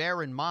cetera.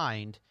 Bear in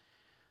mind,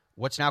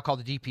 what's now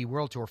called the DP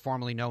World Tour,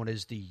 formerly known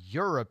as the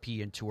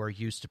European Tour,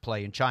 used to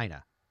play in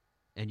China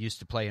and used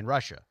to play in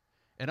Russia.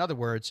 In other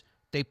words,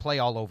 they play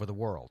all over the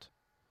world.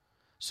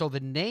 So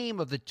the name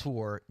of the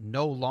tour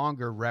no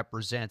longer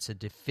represents a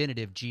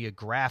definitive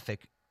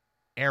geographic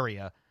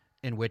area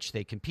in which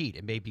they compete.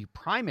 It may be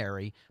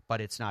primary,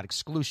 but it's not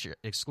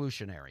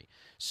exclusionary.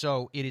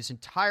 So it is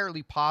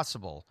entirely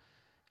possible,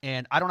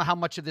 and I don't know how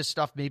much of this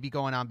stuff may be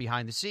going on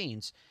behind the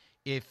scenes.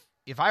 If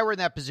I were in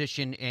that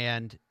position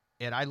and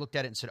I looked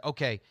at it and said,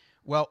 okay,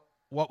 well,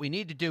 what we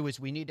need to do is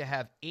we need to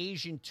have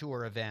Asian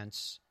Tour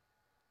events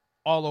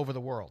all over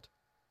the world.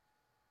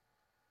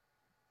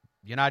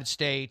 United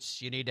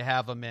States, you need to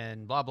have them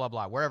in blah, blah,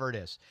 blah, wherever it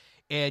is.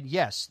 And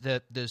yes,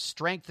 the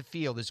strength of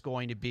field is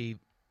going to be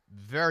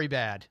very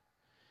bad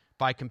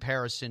by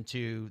comparison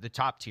to the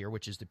top tier,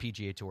 which is the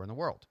PGA Tour in the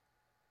world.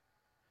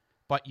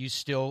 But you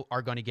still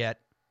are going to get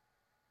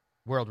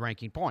world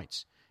ranking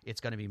points.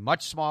 It's going to be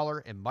much smaller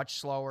and much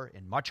slower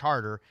and much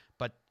harder,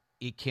 but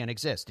it can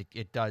exist.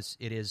 It does.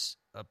 It is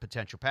a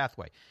potential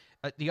pathway.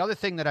 The other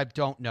thing that I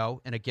don't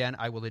know, and again,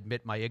 I will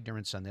admit my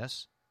ignorance on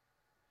this,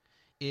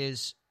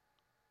 is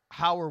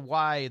how or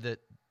why the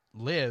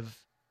LIV,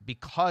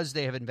 because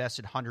they have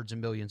invested hundreds of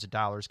millions of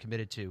dollars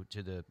committed to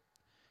the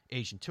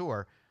Asian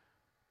Tour,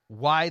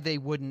 why they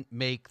wouldn't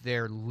make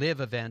their LIV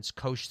events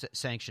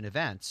coach-sanctioned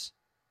events,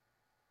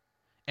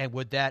 and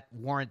would that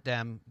warrant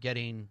them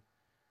getting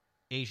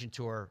Asian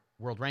Tour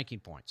world ranking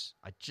points?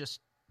 I just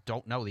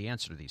don't know the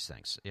answer to these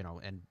things,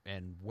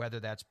 and whether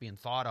that's being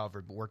thought of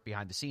or worked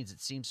behind the scenes.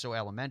 It seems so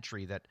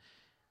elementary that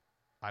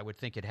I would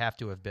think it'd have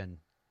to have been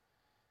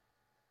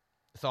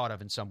thought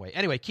of in some way.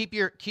 Anyway, keep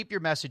your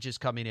messages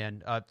coming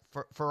in.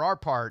 For our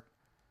part,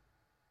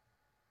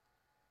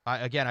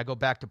 I go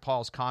back to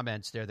Paul's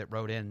comments there that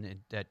wrote in and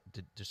that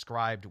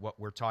described what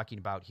we're talking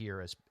about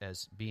here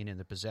as being in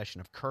the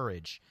possession of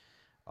courage.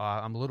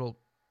 I'm a little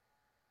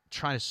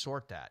trying to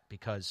sort that,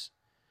 because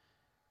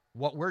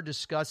what we're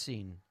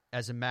discussing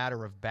as a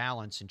matter of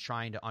balance and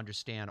trying to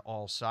understand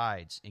all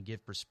sides and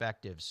give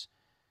perspectives,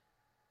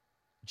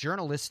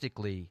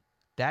 journalistically,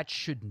 that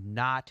should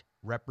not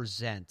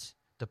represent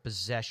the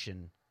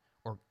possession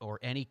or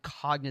any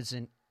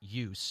cognizant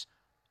use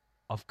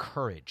of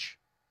courage.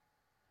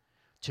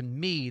 To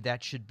me,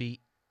 that should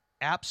be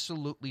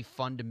absolutely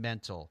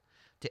fundamental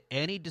to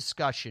any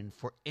discussion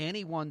for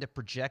anyone that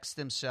projects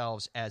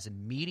themselves as a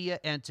media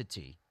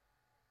entity,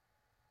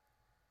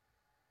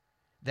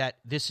 that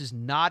this is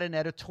not an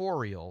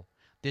editorial.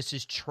 This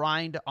is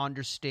trying to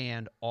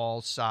understand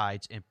all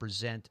sides and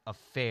present a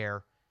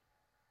fair,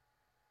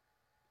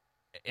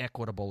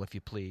 equitable, if you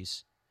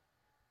please,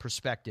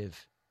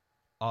 perspective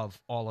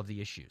of all of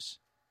the issues.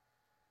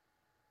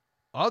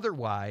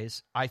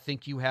 Otherwise, I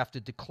think you have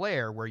to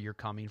declare where you're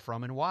coming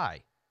from and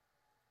why.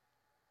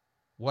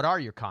 What are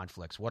your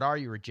conflicts? What are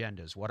your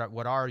agendas?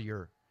 What are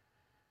your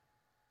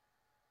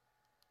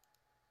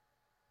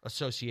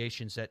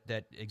associations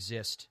that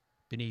exist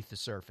beneath the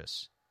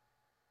surface?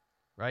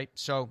 Right?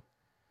 So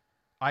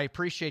I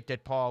appreciate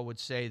that Paul would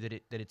say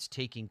that it's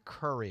taking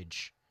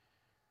courage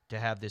to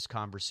have this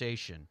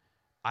conversation.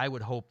 I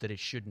would hope that it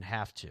shouldn't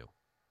have to.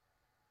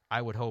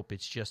 I would hope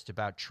it's just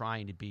about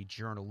trying to be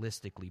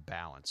journalistically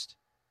balanced.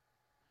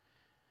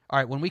 All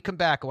right, when we come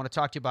back, I want to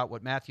talk to you about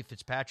what Matthew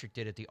Fitzpatrick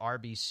did at the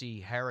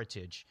RBC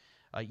Heritage.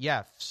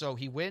 So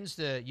he wins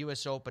the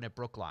U.S. Open at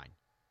Brookline,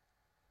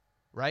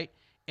 right?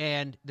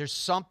 And there's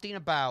something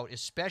about,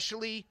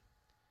 especially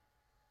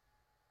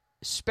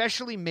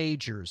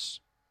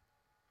majors,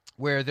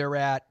 where they're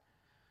at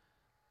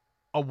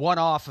a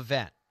one-off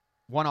event,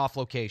 one-off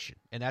location,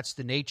 and that's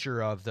the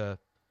nature of the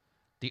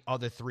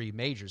other three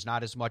majors,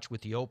 not as much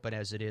with the Open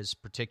as it is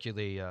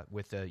particularly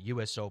with the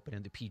U.S. Open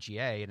and the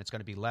PGA, and it's going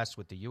to be less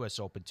with the U.S.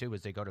 Open, too, as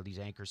they go to these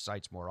anchor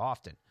sites more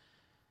often.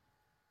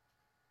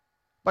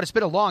 But it's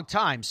been a long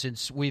time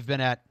since we've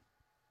been at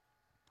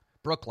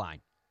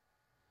Brookline.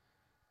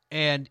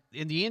 And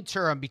in the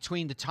interim,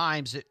 between the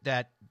times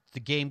that the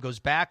game goes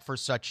back for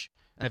such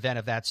an event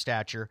of that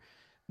stature,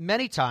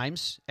 many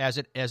times, as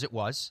it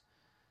was,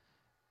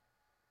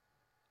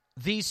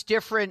 these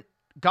different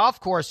golf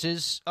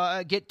courses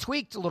get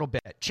tweaked a little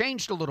bit,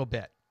 changed a little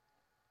bit.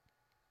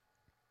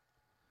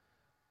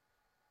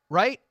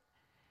 Right?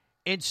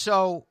 And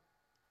so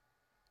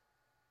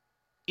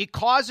it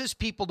causes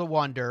people to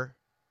wonder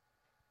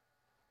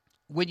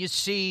when you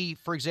see,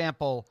 for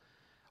example,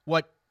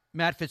 what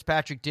Matt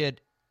Fitzpatrick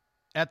did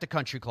at the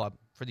Country Club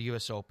for the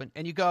U.S. Open,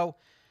 and you go,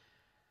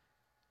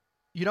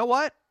 you know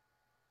what?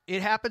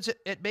 It happens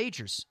at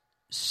majors.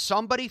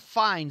 Somebody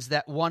finds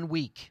that 1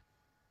 week.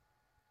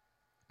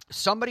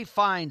 Somebody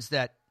finds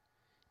that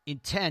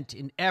intent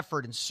and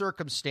effort and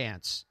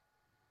circumstance,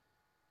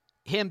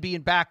 him being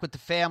back with the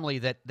family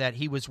that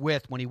he was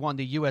with when he won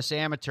the U.S.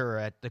 Amateur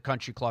at the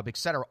Country Club,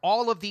 etc.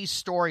 All of these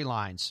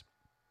storylines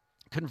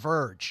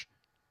converge.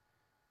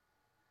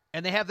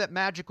 And they have that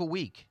magical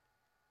week.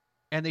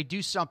 And they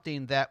do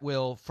something that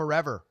will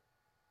forever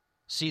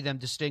see them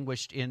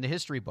distinguished in the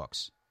history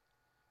books.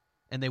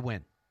 And they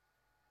win.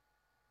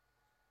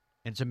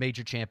 And it's a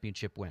major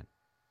championship win.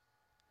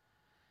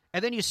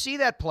 And then you see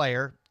that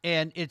player,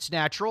 and it's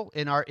natural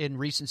in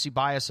recency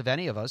bias of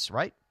any of us,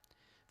 right?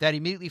 That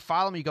immediately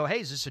follow him, you go,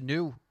 hey, is this a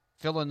new,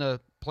 fill in the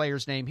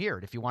player's name here?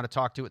 And if you want to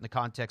talk to it in the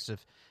context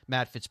of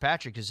Matt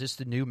Fitzpatrick, is this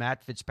the new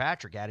Matt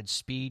Fitzpatrick? Added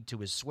speed to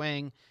his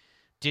swing,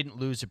 didn't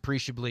lose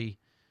appreciably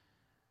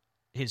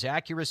his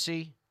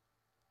accuracy,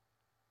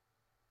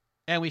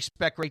 and we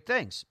expect great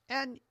things.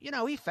 And,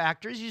 he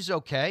factors, he's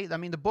okay. I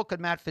mean, the book of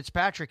Matt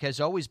Fitzpatrick has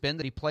always been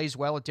that he plays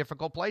well at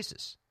difficult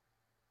places.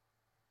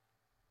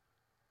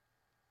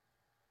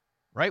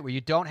 right? Where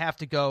you don't have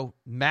to go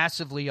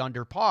massively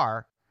under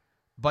par,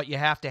 but you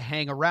have to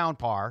hang around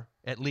par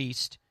at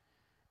least,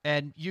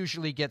 and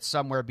usually get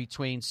somewhere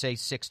between, say,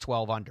 6,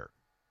 12 under.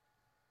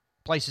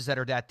 Places that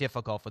are that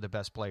difficult for the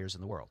best players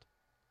in the world.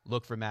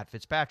 Look for Matt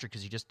Fitzpatrick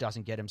because he just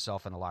doesn't get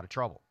himself in a lot of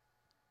trouble.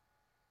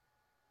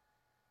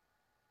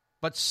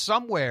 But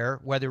somewhere,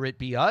 whether it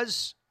be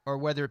us or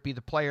whether it be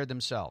the player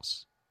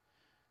themselves,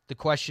 the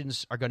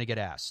questions are going to get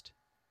asked.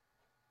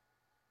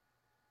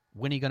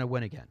 When are you going to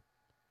win again?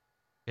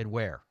 And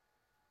where?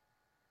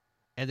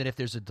 And then if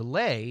there's a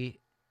delay,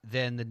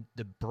 then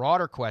the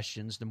broader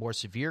questions, the more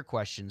severe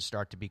questions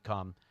start to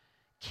become,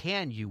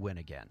 can you win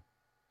again?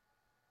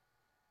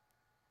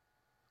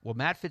 Well,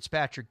 Matt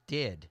Fitzpatrick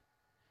did,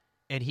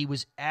 and he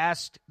was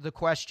asked the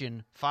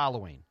question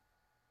following.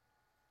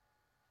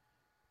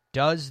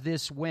 Does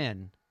this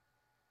win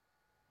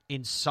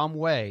in some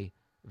way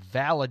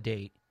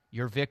validate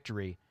your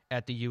victory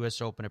at the U.S.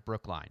 Open at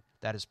Brookline?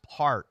 That is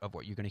part of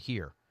what you're going to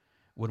hear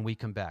when we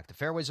come back. The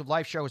Fairways of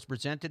Life show is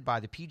presented by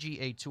the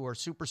PGA Tour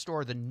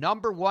Superstore, the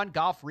 #1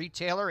 golf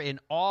retailer in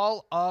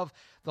all of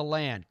the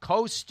land.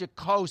 Coast to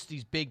coast,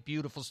 these big,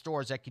 beautiful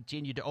stores that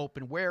continue to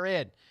open.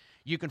 Wherein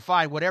you can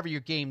find whatever your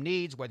game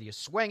needs, whether you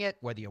swing it,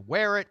 whether you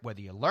wear it,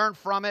 whether you learn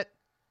from it.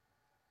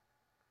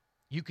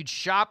 You could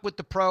shop with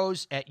the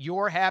pros at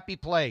your happy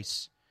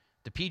place.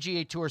 The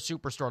PGA Tour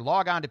Superstore.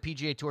 Log on to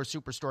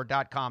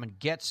PGATourSuperstore.com and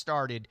get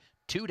started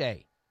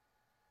today.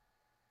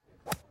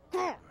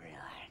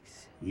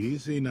 Relax.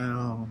 Easy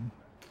now.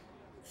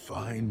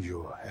 Find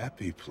your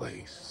happy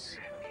place.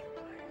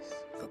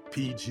 The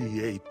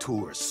PGA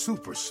Tour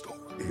Superstore.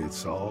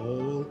 It's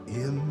all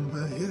in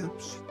the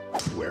hips,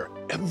 where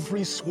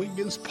every swing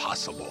is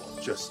possible.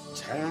 Just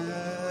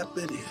tap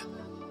it in.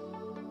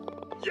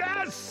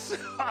 Yes!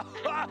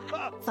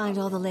 Find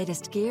all the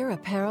latest gear,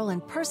 apparel,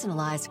 and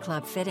personalized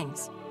club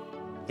fittings.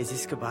 Is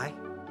this goodbye?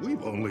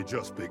 We've only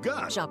just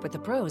begun. Shop with the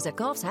pros at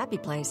golf's happy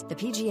place, the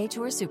PGA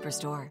Tour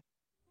Superstore.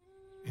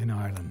 In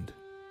Ireland,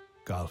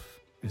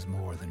 golf is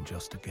more than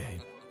just a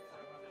game.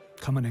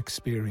 Come and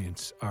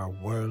experience our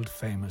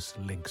world-famous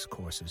links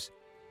courses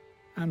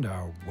and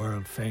our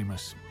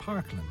world-famous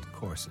Parkland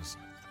courses,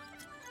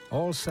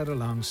 all set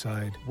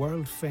alongside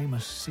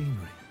world-famous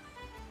scenery.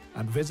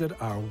 And visit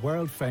our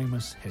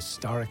world-famous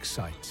historic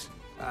sites.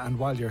 And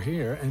while you're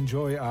here,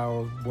 enjoy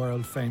our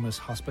world-famous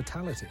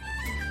hospitality.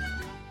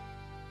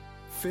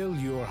 Fill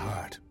your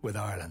heart with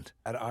Ireland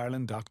at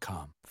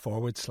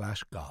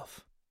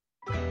ireland.com/golf.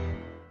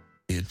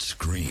 It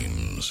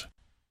screams.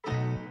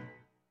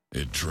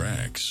 It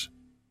tracks.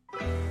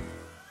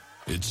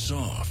 It's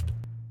soft.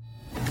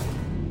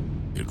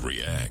 It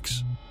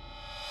reacts.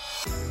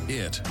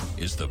 It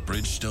is the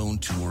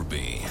Bridgestone Tour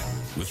B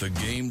with a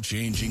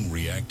game-changing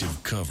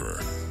reactive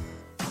cover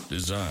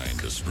designed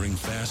to spring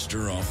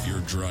faster off your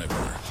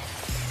driver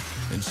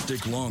and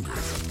stick longer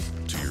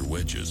to your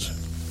wedges.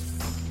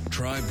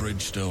 Try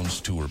Bridgestone's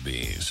Tour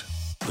Bs,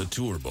 the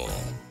Tour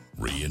Ball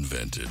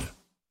reinvented.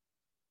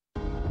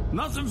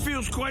 Nothing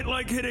feels quite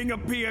like hitting a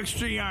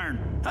PXG iron.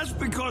 That's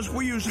because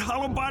we use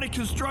hollow body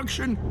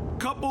construction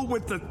coupled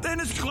with the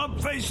thinnest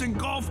club face in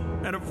golf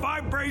and a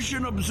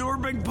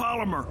vibration-absorbing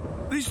polymer.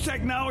 These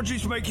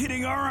technologies make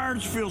hitting our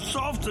irons feel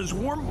soft as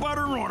warm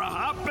butter on a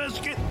hot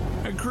biscuit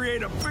and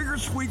create a bigger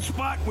sweet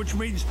spot, which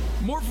means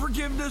more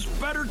forgiveness,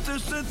 better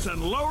distance,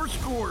 and lower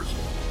scores.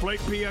 Play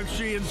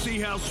PXG and see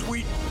how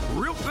sweet,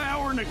 real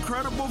power, and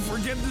incredible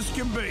forgiveness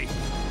can be.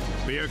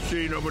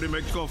 PXG, nobody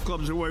makes golf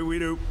clubs the way we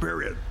do,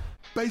 period.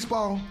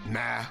 Baseball?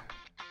 Nah.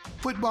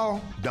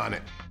 Football? Done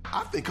it.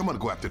 I think I'm going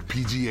to go after the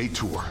PGA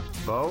Tour.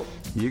 Bo,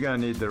 you're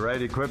going to need the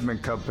right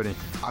equipment company.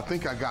 I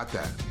think I got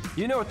that.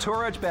 You know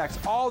Tour Edge backs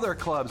all their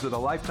clubs with a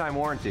lifetime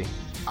warranty.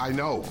 I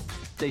know.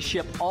 They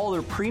ship all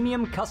their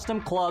premium custom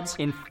clubs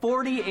in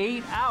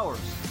 48 hours.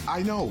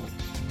 I know.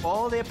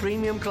 All their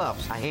premium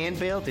clubs are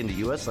hand-built in the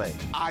USA.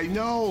 I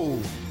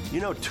know. You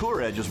know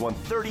Tour Edge has won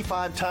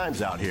 35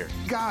 times out here.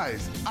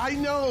 Guys, I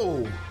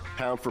know.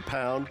 Pound for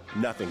pound,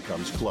 nothing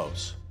comes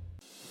close.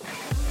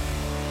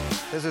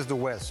 This is the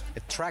Wiz.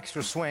 It tracks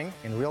your swing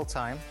in real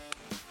time.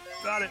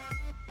 Got it.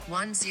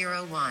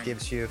 101.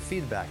 Gives you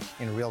feedback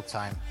in real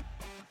time.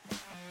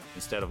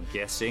 Instead of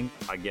guessing,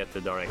 I get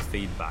the direct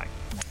feedback.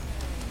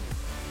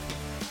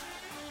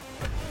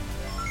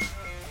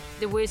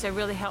 The Wiz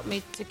really helped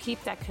me to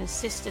keep that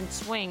consistent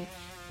swing.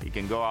 You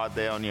can go out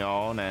there on your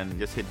own and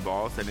just hit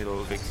balls and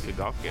it'll fix your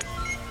golf game.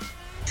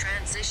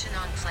 Transition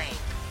on plane.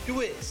 The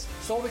Wiz,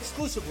 sold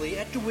exclusively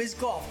at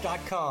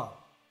thewizgolf.com.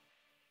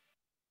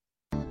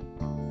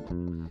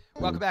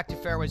 Welcome back to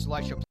Fairways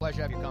Live Show. Pleasure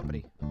to have your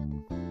company.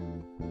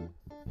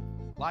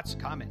 Lots of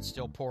comments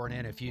still pouring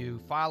in. If you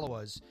follow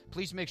us,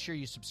 please make sure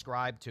you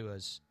subscribe to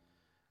us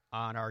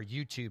on our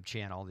YouTube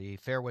channel, the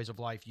Fairways of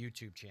Life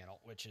YouTube channel,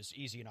 which is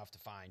easy enough to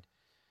find.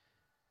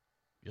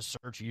 Just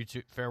search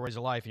YouTube Fairways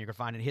of Life, and you're going to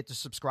find it. Hit the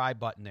subscribe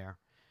button there.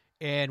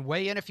 And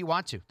weigh in if you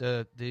want to.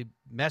 The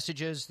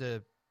messages,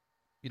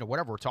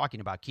 whatever we're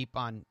talking about, keep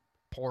on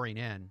pouring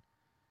in.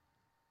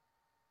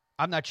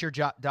 I'm not sure,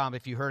 Dom,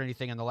 if you heard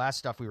anything on the last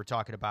stuff we were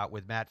talking about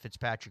with Matt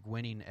Fitzpatrick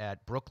winning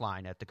at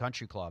Brookline at the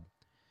Country Club.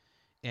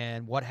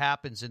 And what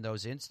happens in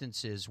those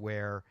instances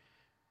where,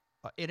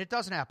 and it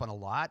doesn't happen a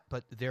lot,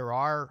 but there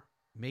are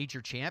major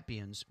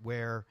champions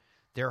where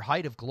their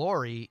height of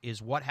glory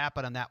is what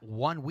happened on that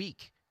 1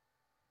 week.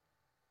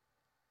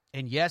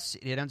 And yes,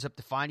 it ends up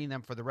defining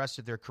them for the rest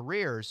of their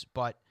careers,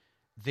 but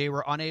they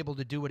were unable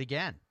to do it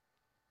again.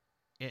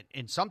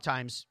 And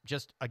sometimes,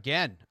 just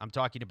again, I'm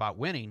talking about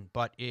winning,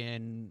 but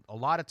in a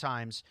lot of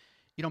times,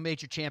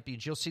 major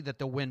champions, you'll see that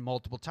they'll win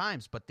multiple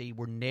times, but they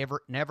were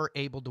never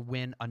able to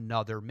win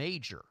another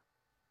major.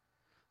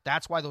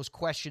 That's why those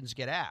questions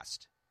get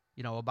asked,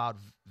 about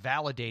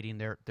validating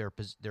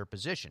their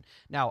position.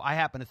 Now, I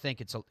happen to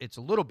think it's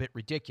a little bit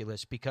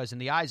ridiculous because in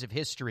the eyes of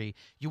history,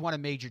 you won a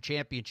major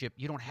championship,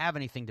 you don't have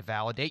anything to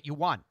validate, you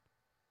won.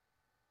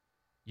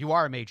 You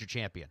are a major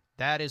champion.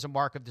 That is a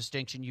mark of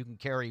distinction you can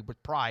carry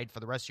with pride for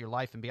the rest of your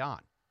life and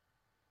beyond.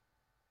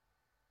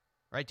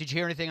 Right? Did you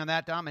hear anything on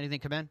that, Dom?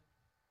 Anything come in?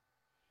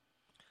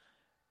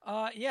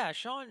 Yeah,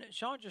 Sean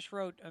just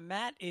wrote,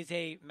 Matt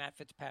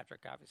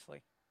Fitzpatrick,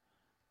 obviously,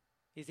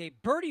 is a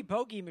birdie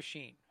bogey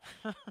machine.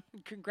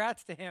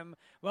 Congrats to him.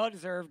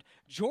 Well-deserved.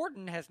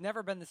 Jordan has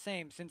never been the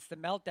same since the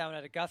meltdown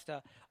at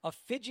Augusta. A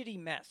fidgety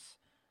mess.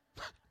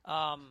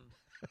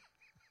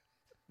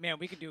 Man,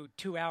 we could do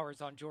 2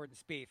 hours on Jordan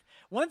Spieth.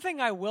 One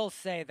thing I will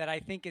say that I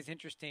think is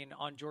interesting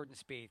on Jordan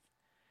Spieth,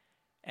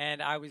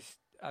 and I was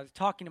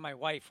talking to my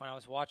wife when I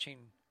was watching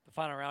the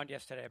final round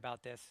yesterday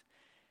about this.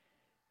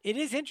 It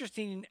is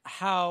interesting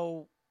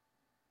how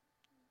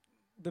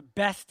the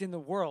best in the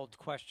world,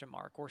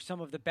 or some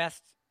of the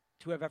best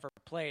to have ever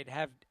played,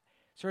 have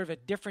sort of a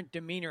different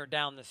demeanor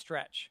down the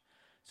stretch.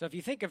 So if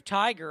you think of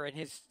Tiger and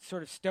his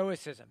sort of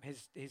stoicism,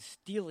 his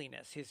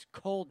steeliness, his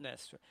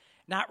coldness,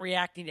 not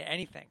reacting to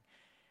anything,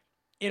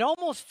 it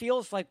almost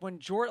feels like when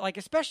Jordan,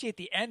 especially at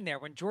the end there,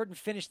 when Jordan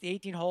finished the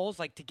 18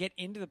 holes, to get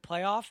into the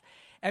playoff,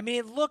 I mean,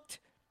 it looked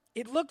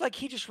like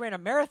he just ran a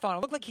marathon. It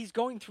looked like he's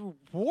going through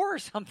war or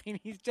something.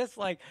 He's just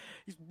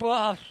he's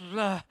blah,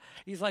 blah.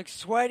 He's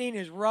sweating,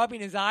 he's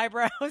rubbing his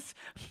eyebrows,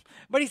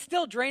 but he's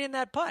still draining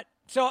that putt.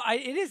 So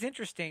it is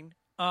interesting.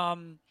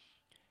 And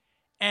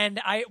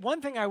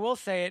one thing I will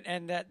say,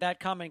 and that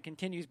comment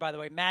continues, by the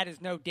way, Matt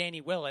is no Danny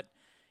Willett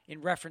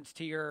in reference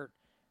to your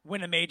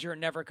win a major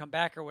and never come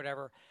back or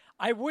whatever.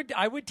 I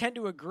would tend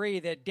to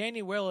agree that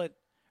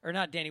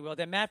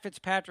that Matt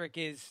Fitzpatrick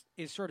is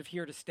sort of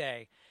here to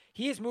stay.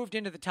 He has moved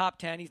into the top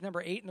 10. He's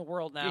number 8 in the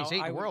world now. Yeah, he's 8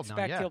 in the world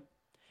now,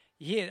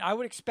 yeah. I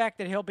would expect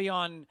that he'll be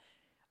on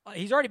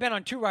he's already been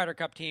on 2 Ryder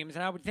Cup teams,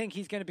 and I would think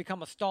he's going to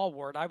become a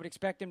stalwart. I would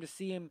expect him to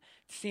see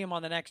him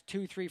on the next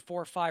 2, 3,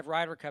 4, 5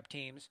 Ryder Cup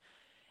teams.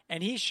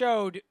 And he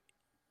showed,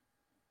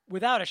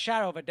 without a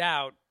shadow of a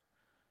doubt,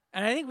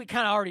 and I think we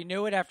kind of already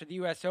knew it after the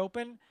U.S.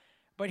 Open,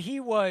 but he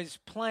was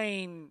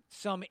playing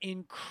some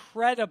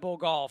incredible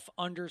golf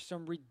under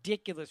some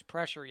ridiculous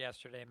pressure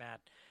yesterday,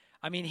 Matt.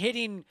 I mean,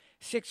 hitting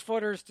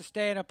 6-footers to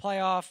stay in a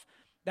playoff,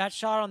 that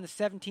shot on the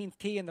 17th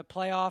tee in the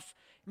playoff.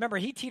 Remember,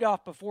 he teed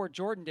off before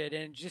Jordan did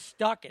and just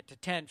stuck it to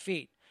 10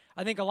 feet.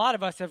 I think a lot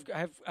of us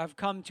have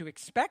come to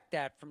expect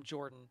that from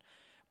Jordan.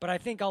 But I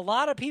think a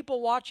lot of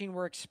people watching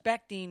were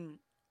expecting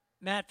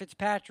Matt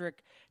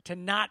Fitzpatrick to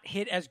not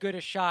hit as good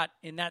a shot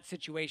in that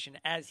situation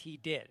as he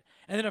did.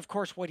 And then, of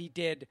course, what he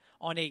did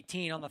on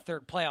 18 on the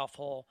 3rd playoff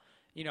hole,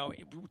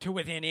 to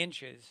within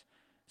inches.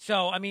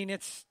 So, I mean,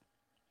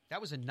 that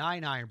was a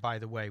 9-iron, by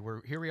the way.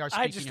 Here we are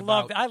speaking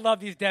I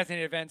love these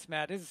designated events,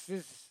 Matt. This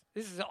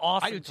is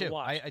awesome. I do too. To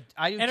watch.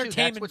 I do too.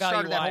 Entertainment That's what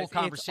started that whole value-wise,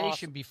 conversation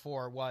awesome.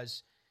 before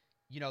was,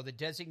 the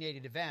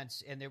designated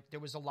events, and there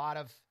was a lot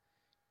of,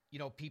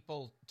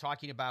 people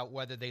talking about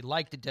whether they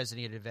like the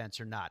designated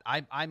events or not.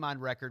 I'm on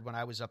record when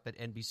I was up at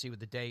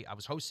NBC I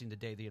was hosting the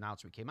day the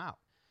announcement came out.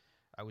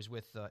 I was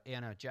with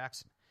Anna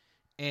Jackson.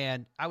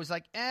 And I was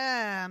like,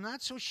 I'm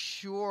not so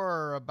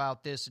sure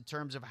about this in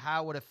terms of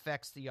how it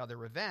affects the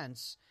other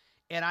events.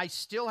 And I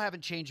still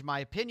haven't changed my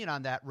opinion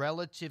on that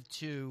relative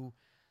to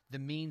the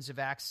means of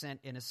access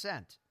and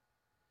ascent,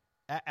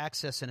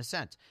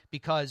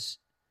 because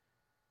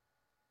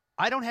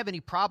I don't have any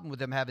problem with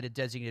them having a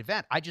designated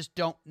event. I just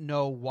don't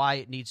know why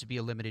it needs to be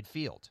a limited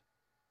field.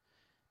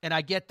 And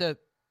I get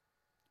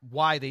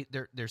why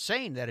they're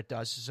saying that it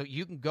does. So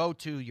you can go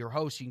to your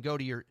host, you can go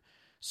to your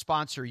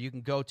sponsor, you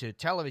can go to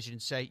television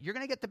and say, you're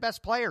going to get the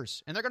best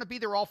players, and they're going to be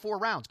there all 4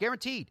 rounds,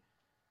 guaranteed.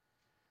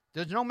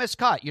 There's no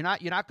miscut. You're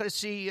not going to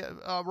see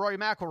Rory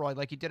McIlroy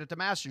like he did at the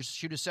Masters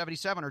shoot a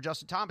 77 or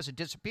Justin Thomas and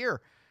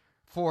disappear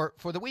for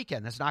the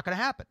weekend. That's not going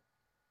to happen.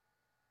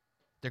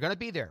 They're going to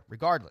be there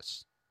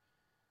regardless.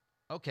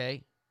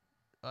 Okay,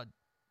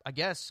 I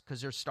guess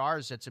because they're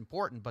stars, that's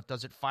important. But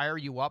does it fire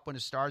you up when a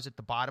star's at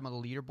the bottom of the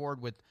leaderboard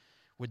with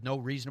no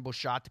reasonable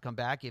shot to come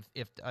back? If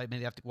they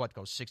have to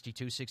go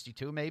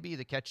 62 maybe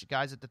to catch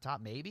guys at the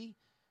top, maybe.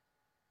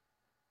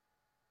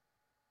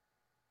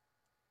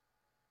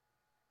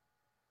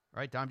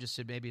 Right, Dom just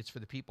said maybe it's for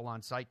the people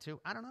on site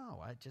too. I don't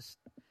know.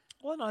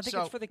 Well, no, I think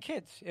it's for the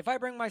kids. If I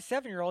bring my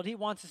 7-year-old, he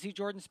wants to see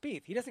Jordan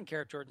Spieth. He doesn't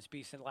care if Jordan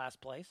Spieth's in last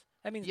place.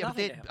 That means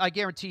nothing to him. I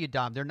guarantee you,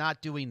 Dom, they're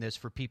not doing this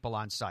for people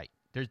on site.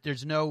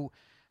 There's no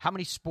 – how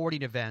many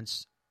sporting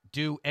events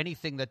do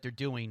anything that they're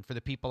doing for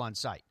the people on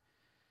site?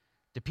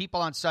 The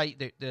people on site,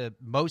 the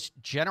most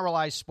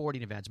generalized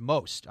sporting events,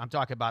 I'm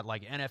talking about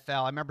like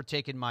NFL. I remember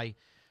taking my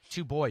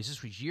 2 boys.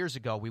 This was years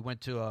ago. We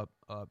went to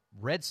a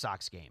Red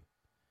Sox game,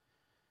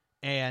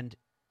 and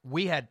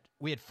we had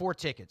 4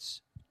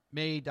 tickets.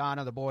 Me,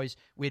 Donna, the boys,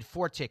 we had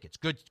 4 tickets,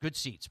 good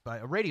seats.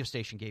 But a radio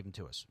station gave them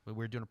to us. We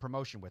were doing a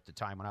promotion with the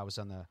time when I was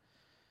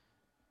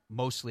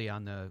mostly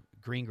on the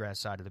green grass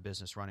side of the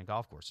business running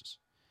golf courses.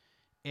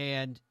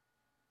 And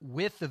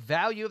with the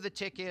value of the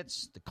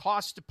tickets, the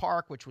cost to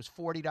park, which was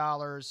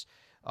 $40,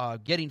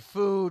 getting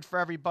food for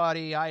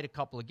everybody, I had a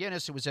couple of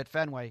Guinness. It was at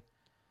Fenway.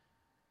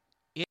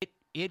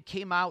 It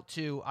came out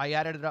to, I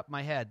added it up in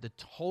my head, the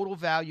total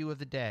value of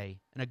the day,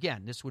 and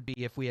again, this would be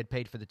if we had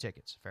paid for the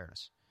tickets,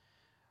 fairness,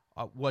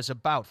 was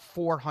about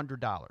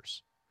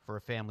 $400 for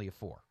a family of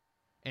 4.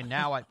 And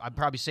now I'm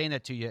probably saying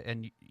that to you,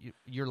 and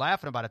you're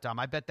laughing about it, Tom.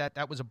 I bet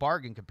that was a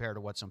bargain compared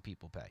to what some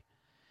people pay.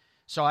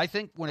 So I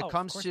think when it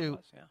comes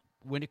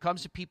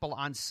to people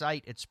on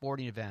site at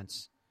sporting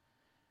events,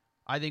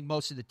 I think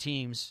most of the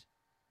teams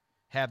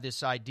have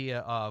this idea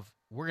of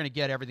we're going to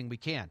get everything we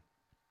can.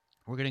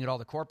 We're going to get all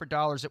the corporate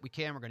dollars that we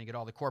can. We're going to get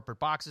all the corporate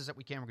boxes that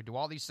we can. We're going to do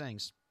all these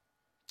things.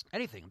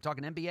 Anything. I'm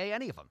talking NBA,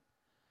 any of them.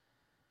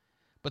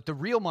 But the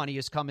real money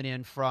is coming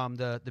in from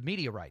the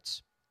media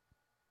rights,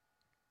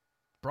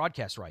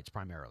 broadcast rights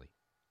primarily.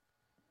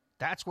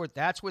 That's where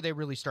they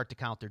really start to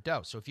count their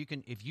dough. So if you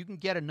can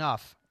get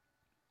enough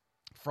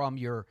from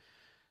your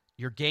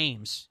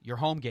games, your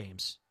home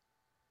games,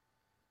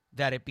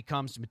 that it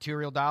becomes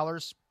material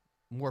dollars,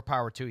 more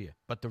power to you.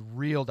 But the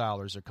real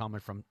dollars are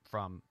coming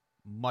from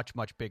much,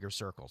 much bigger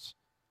circles.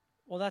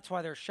 Well, that's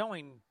why they're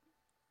showing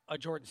a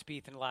Jordan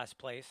Spieth in last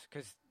place,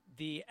 because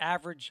the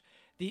average,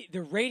 the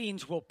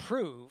ratings will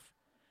prove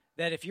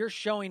that if you're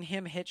showing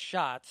him hit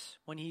shots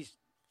when he's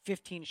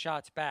 15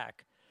 shots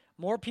back,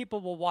 more people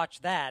will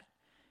watch that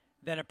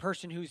than a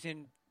person who's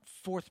in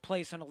 4th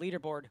place on a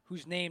leaderboard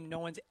whose name no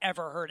one's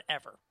ever heard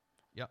ever.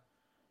 Yep.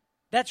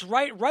 That's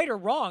right or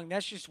wrong.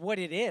 That's just what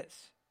it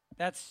is.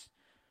 That's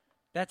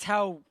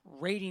how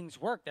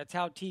ratings work. That's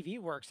how TV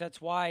works. That's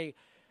why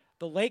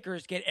the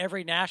Lakers get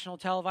every national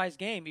televised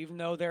game, even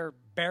though they're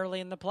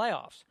barely in the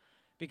playoffs,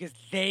 because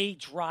they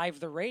drive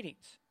the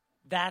ratings.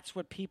 That's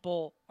what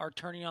people are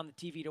turning on the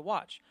TV to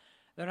watch.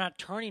 They're not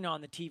turning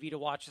on the TV to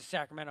watch the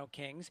Sacramento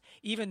Kings,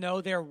 even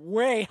though they're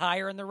way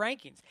higher in the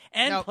rankings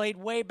and played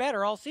way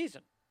better all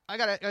season. I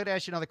gotta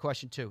ask you another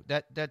question too.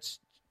 That's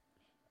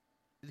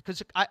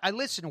because I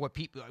listen to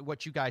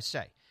what you guys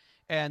say,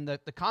 and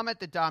the comment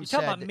that Dom said.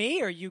 You talking about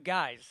me or you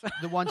guys?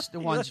 The ones.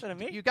 Listen to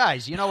me? You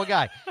guys. You know a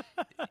guy.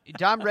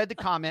 Dom read the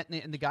comment,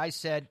 and the guy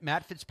said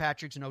Matt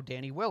Fitzpatrick's no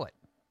Danny Willett,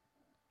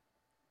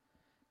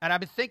 and I've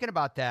been thinking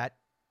about that.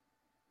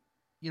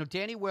 You know,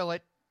 Danny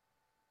Willett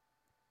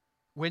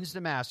wins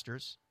the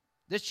Masters.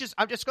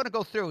 I'm just going to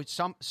go through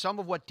some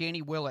of what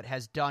Danny Willett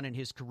has done in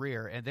his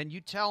career, and then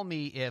you tell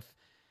me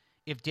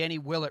if Danny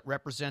Willett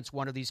represents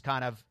one of these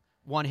kind of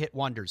one-hit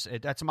wonders.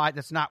 That's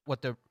not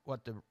what the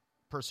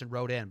person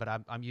wrote in, but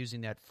I'm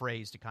using that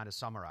phrase to kind of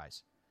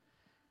summarize.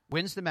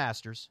 Wins the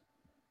Masters.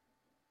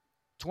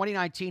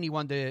 2019, he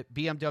won the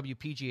BMW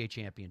PGA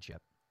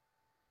Championship.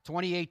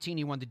 2018,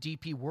 he won the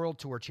DP World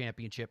Tour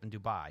Championship in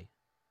Dubai.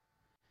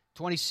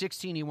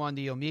 2016, he won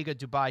the Omega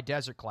Dubai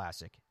Desert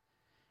Classic.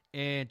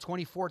 In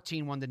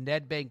 2014, won the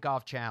Nedbank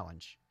Golf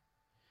Challenge.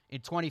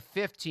 In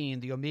 2015,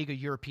 the Omega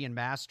European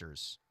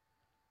Masters.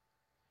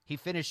 He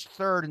finished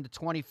 3rd in the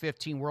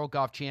 2015 World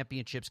Golf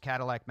Championships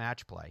Cadillac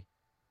Match Play.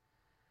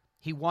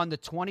 He won the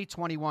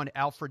 2021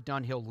 Alfred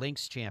Dunhill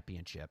Links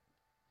Championship.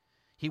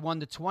 He won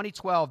the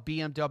 2012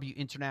 BMW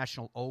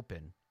International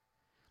Open.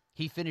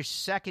 He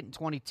finished 2nd in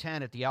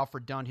 2010 at the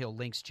Alfred Dunhill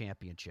Links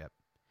Championship.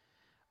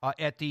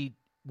 At the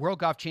World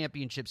Golf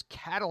Championships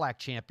Cadillac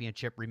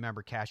Championship,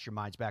 remember, cast your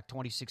minds back,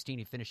 2016,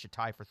 he finished a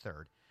tie for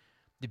 3rd.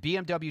 The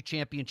BMW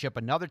Championship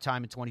another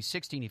time in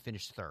 2016, he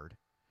finished 3rd.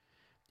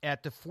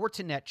 At the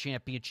Fortinet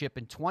Championship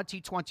in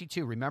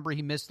 2022, remember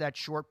he missed that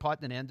short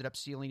putt and ended up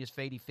sealing his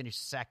fate. He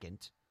finished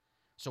 2nd.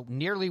 So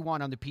nearly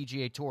won on the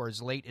PGA Tour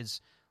as late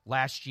as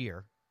last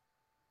year.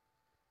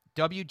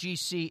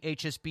 WGC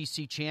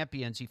HSBC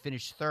Champions, he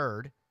finished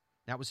 3rd.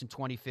 That was in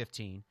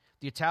 2015.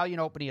 The Italian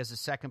Open, he has a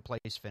 2nd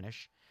place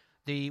finish.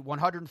 The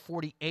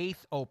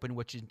 148th Open,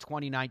 which is in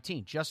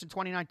 2019, just in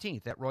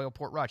 2019, at Royal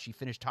Portrush, he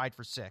finished tied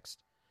for 6th.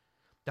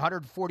 The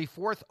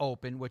 144th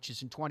Open, which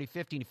is in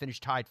 2015, he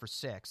finished tied for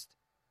 6th.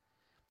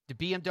 The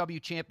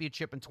BMW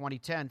Championship in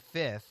 2010,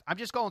 5th. I'm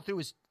just going through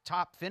his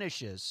top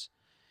finishes.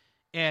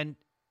 And,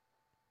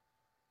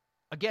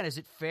 again, is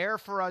it fair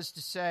for us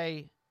to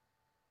say,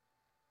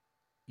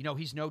 you know,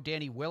 he's no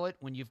Danny Willett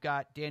when you've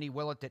got Danny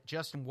Willett that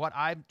just in what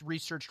I've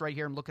researched right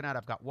here and looking at,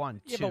 I've got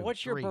 1, 2, but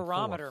what's your 3,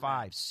 barometer, 4,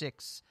 5,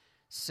 6,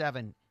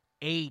 7,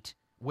 8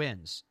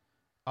 wins.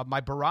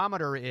 My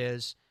barometer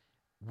is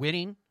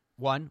winning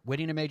 1,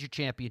 winning a major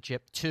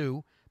championship.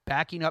 2,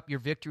 backing up your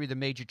victory of the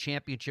major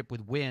championship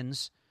with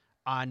wins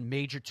on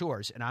major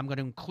tours. And I'm going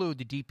to include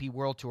the DP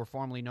World Tour,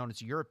 formerly known as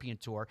the European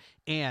Tour,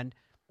 and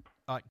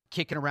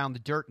kicking around the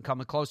dirt and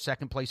coming close.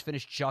 Second place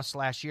finish just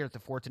last year at the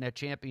Fortinet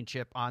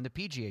Championship on the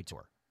PGA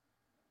Tour.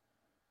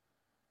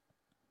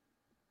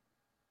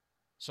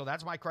 So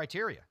that's my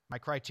criteria. My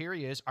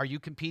criteria is, are you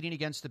competing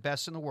against the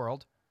best in the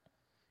world,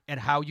 and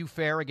how you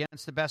fare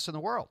against the best in the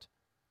world?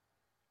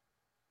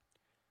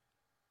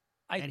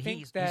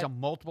 He's a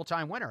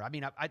multiple-time winner. I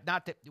mean,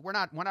 not that we're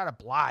not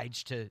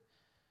obliged to,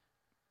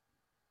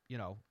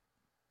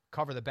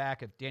 cover the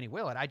back of Danny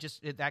Willett.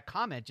 That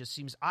comment just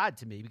seems odd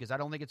to me because I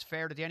don't think it's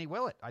fair to Danny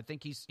Willett. I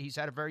think he's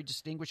had a very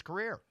distinguished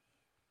career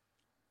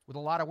with a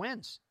lot of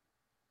wins.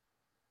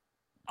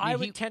 I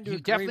would tend to agree.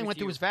 He definitely with went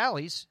you. through his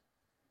valleys.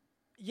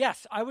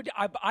 Yes, I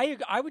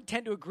would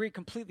tend to agree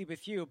completely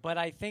with you, but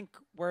I think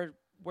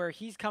where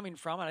he's coming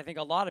from, and I think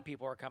a lot of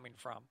people are coming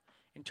from,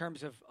 in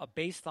terms of a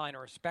baseline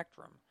or a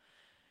spectrum,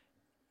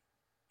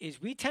 is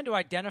we tend to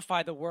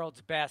identify the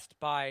world's best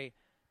by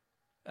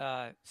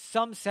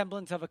some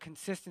semblance of a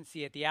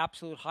consistency at the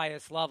absolute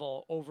highest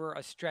level over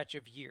a stretch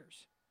of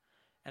years.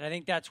 And I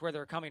think that's where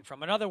they're coming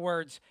from. In other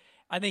words,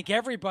 I think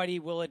everybody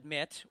will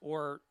admit,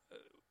 or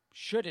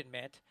should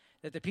admit,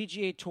 that the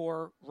PGA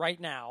Tour right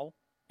now,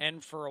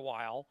 and for a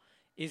while,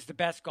 is the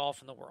best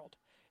golf in the world.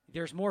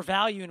 There's more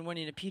value in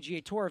winning a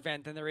PGA Tour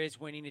event than there is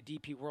winning a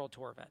DP World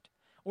Tour event,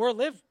 or a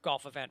LIV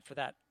golf event for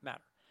that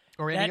matter.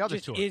 Or any other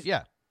tour.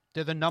 Yeah.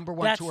 They're the number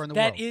one tour in the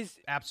world. That is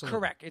absolutely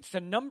correct. It's the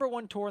number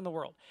one tour in the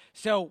world.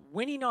 So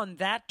winning on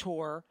that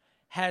tour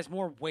has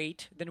more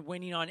weight than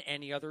winning on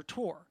any other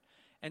tour.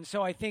 And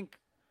so I think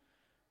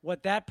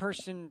what that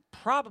person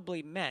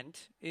probably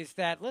meant is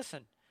that,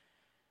 listen,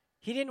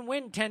 he didn't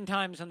win 10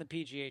 times on the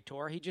PGA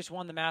Tour. He just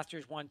won the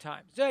Masters 1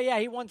 time. So, yeah,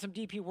 he won some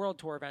DP World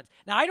Tour events.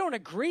 Now, I don't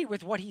agree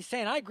with what he's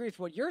saying. I agree with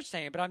what you're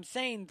saying, but I'm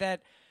saying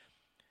that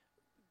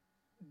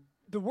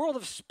the world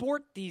of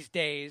sport these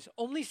days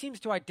only seems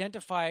to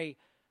identify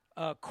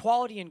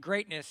quality and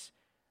greatness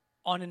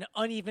on an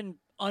uneven,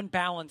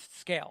 unbalanced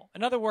scale.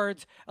 In other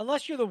words,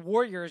 unless you're the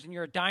Warriors and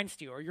you're a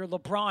dynasty, or you're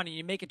LeBron and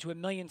you make it to 1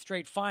 million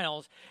straight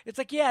finals, it's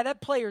like, yeah, that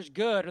player's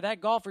good or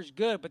that golfer's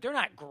good, but they're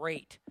not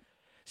great.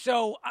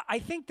 So I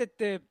think that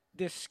the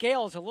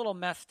scale is a little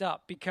messed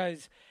up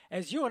because,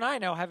 as you and I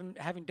know,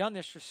 having done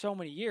this for so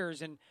many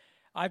years, and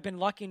I've been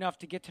lucky enough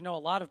to get to know a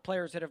lot of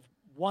players that have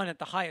won at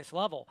the highest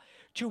level,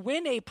 to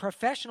win a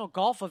professional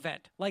golf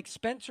event like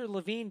Spencer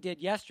Levin did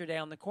yesterday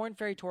on the Korn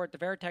Ferry Tour at the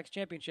Veritex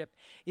Championship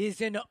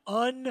is an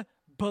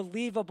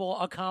unbelievable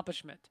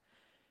accomplishment.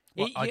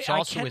 Well, it's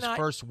also his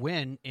first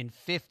win in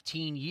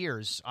 15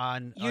 years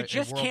on a worldwide recognized tour.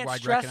 You just can't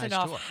stress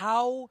enough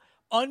how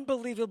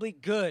unbelievably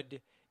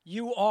good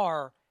you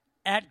are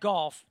at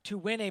golf to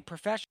win a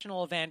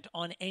professional event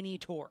on any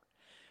tour.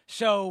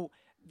 So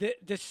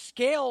the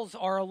scales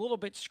are a little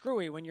bit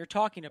screwy when you're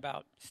talking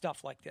about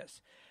stuff like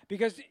this,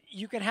 because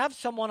you can have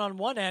someone on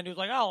one end who's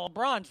like, oh,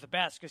 LeBron's the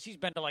best because he's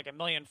been to like 1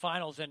 million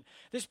finals, and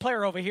this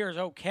player over here is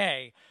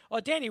okay. Oh,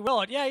 Danny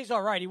Willett, yeah, he's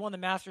all right. He won the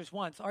Masters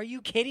once. Are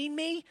you kidding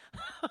me?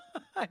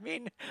 I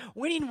mean,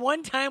 winning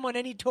 1 time on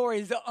any tour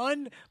is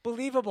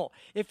unbelievable.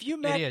 If you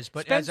met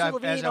Spencer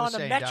Levin on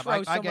a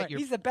Metro somewhere,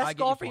 he's the best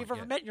golfer you've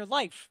ever met in your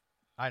life.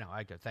 I know.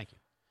 Thank you.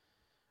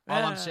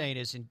 All I'm saying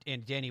is,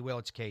 in Danny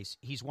Willett's case,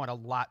 he's won a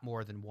lot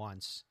more than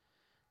once.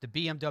 The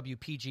BMW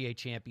PGA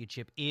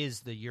Championship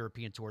is the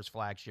European Tour's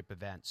flagship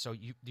event. So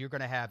you're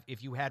going to have,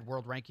 if you had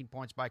world ranking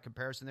points by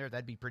comparison there,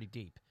 that'd be pretty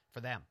deep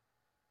for them.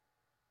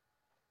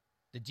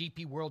 The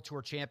DP World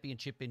Tour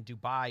Championship in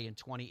Dubai in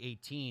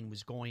 2018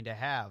 was going to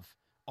have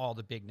all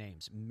the big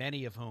names,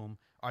 many of whom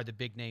are the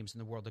big names in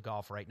the world of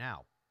golf right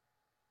now.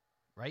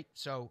 Right?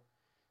 So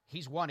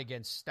he's won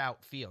against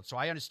stout fields. So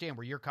I understand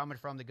where you're coming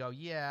from to go,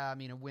 yeah, I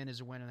mean, a win is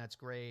a win, and that's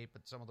great,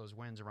 but some of those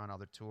wins are on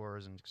other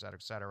tours, and et cetera,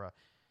 et cetera.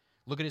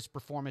 Look at his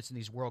performance in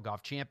these World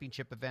Golf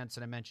Championship events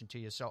that I mentioned to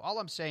you. So all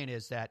I'm saying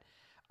is that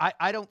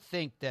I don't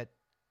think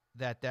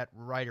that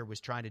writer was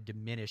trying to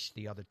diminish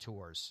the other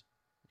tours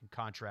in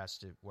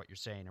contrast to what you're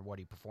saying and what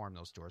he performed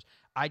those tours.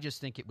 I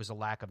just think it was a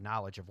lack of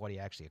knowledge of what he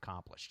actually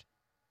accomplished.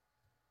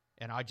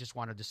 And I just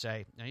wanted to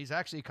say, he's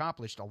actually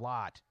accomplished a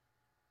lot.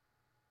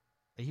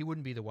 He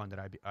wouldn't be the one that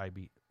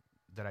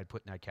I'd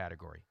put in that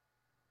category.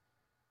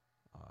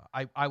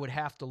 I would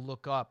have to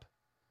look up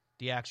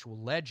the actual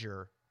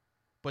ledger,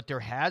 but there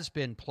has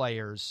been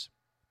players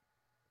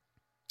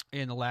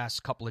in the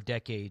last couple of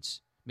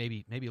decades,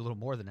 maybe a little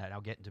more than that.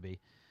 I'll get into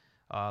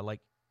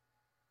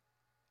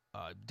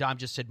Dom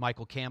just said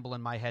Michael Campbell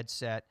in my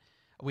headset.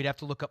 We'd have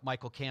to look up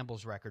Michael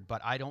Campbell's record,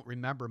 but I don't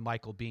remember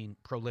Michael being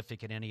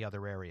prolific in any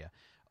other area.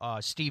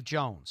 Steve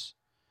Jones,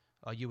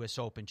 a U.S.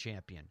 Open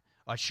champion.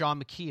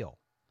 Sean McKeel,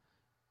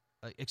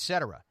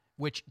 etc.,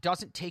 which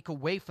doesn't take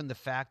away from the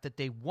fact that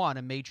they won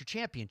a major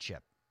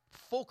championship.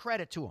 Full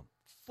credit to them.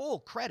 Full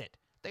credit.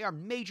 They are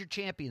major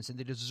champions, and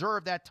they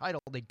deserve that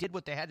title. They did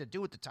what they had to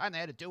do at the time they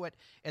had to do it,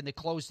 and they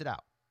closed it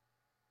out.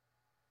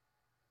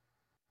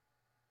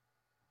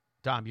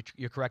 Dom,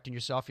 you're correcting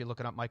yourself. You're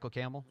looking up Michael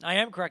Campbell? I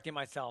am correcting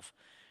myself.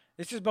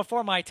 This is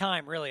before my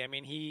time, really. I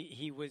mean,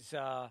 he was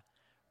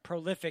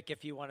prolific,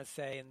 if you want to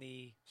say, in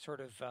the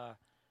sort of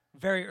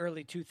very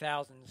early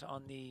 2000s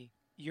on the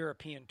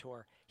European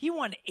Tour. He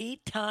won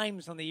 8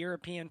 times on the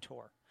European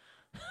Tour.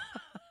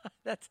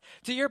 That's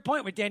to your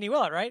point with Danny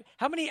Willett, right?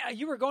 How many?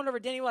 You were going over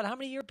Danny Willett. How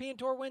many European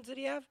Tour wins did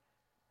he have?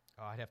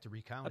 Oh, I'd have to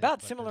recount.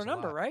 About similar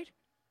number, right?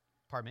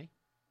 Pardon me?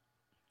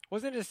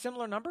 Wasn't it a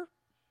similar number?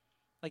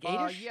 Like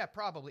 8-ish? Yeah,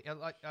 probably.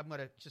 I'm going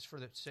to, just for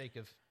the sake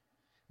of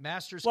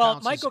Masters. Well,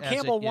 counts Michael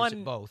Campbell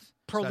won both.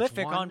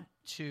 prolific so that's 1, on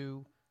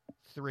 2,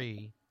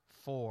 3,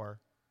 4,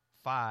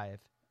 5,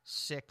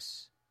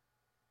 6,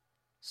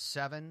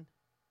 7,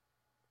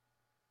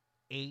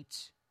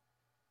 8.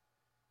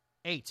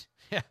 8.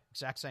 Yeah,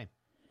 exact same.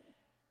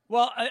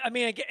 Well, I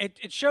mean,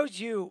 it shows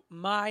you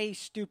my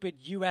stupid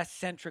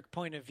U.S.-centric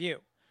point of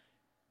view.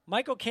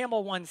 Michael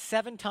Campbell won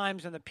 7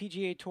 times on the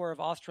PGA Tour of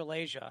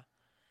Australasia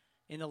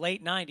in the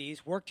late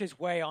 90s, worked his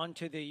way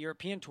onto the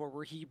European Tour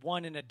where he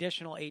won an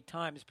additional 8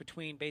 times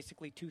between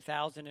basically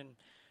 2000 and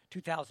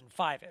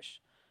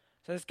 2005-ish.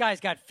 So this guy's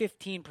got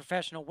 15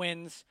 professional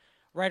wins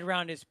right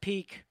around his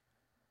peak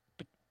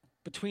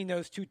between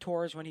those 2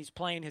 tours when he's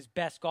playing his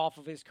best golf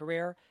of his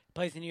career. He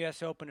plays in the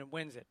U.S. Open and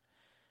wins it.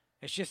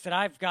 It's just that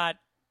I've got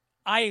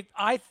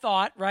I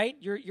thought, right,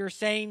 you're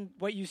saying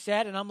what you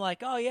said, and I'm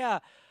like, oh, yeah,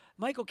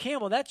 Michael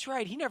Campbell, that's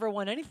right. He never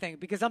won anything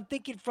because I'm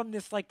thinking from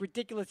this, like,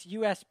 ridiculous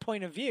U.S.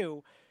 point of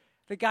view,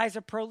 the guy's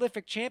a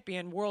prolific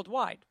champion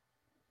worldwide.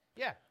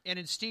 Yeah, and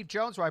in Steve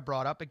Jones, who I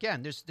brought up,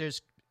 again,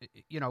 there's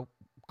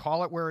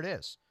call it where it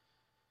is.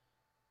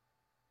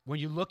 When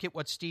you look at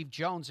what Steve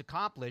Jones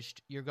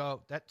accomplished, you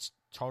go, that's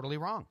totally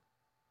wrong.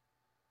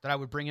 That I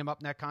would bring him up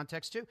in that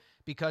context, too,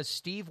 because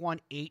Steve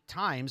won 8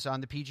 times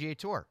on the PGA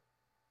Tour.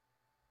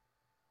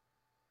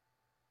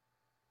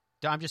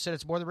 Dom just said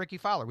it's more than Ricky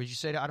Fowler. Would you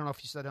say that? I don't know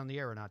if you said it on the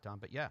air or not, Dom,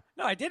 but yeah.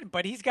 No, I didn't,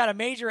 but he's got a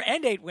major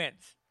and 8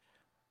 wins.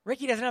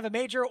 Ricky doesn't have a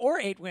major or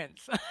 8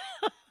 wins.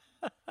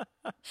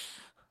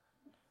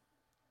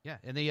 Yeah,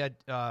 and they had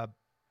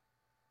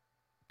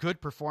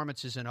good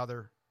performances in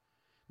other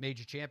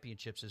major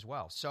championships as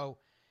well. So,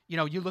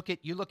 you look at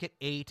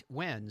 8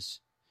 wins,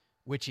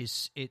 which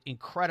is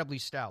incredibly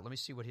stout. Let me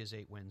see what his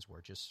 8 wins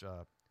were. Just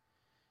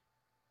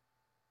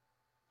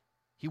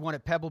he won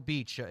at Pebble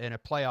Beach in a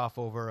playoff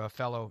over a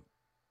fellow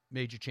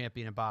major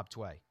champion in Bob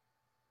Tway.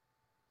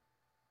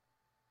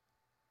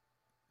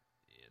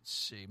 Let's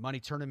see. Money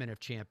Tournament of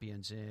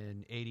Champions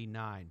in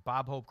 89.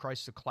 Bob Hope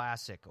Chrysler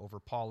Classic over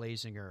Paul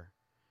Azinger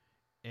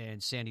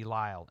and Sandy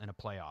Lyle in a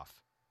playoff.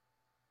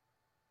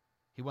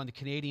 He won the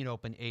Canadian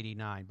Open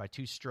 89 by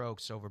 2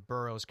 strokes over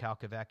Burroughs,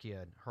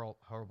 Calcavecchia, and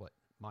Hurlbut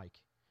Mike.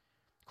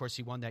 Of course,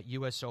 he won that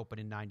U.S. Open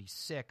in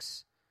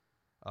 96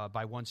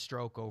 by 1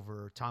 stroke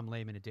over Tom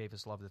Lehman and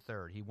Davis Love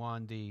III. He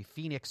won the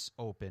Phoenix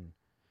Open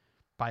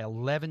by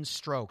 11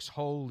 strokes.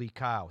 Holy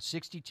cow.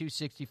 62,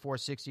 64,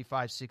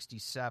 65,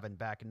 67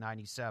 back in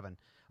 97.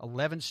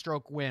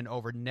 11-stroke win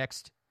over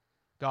next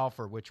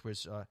golfer, which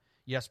was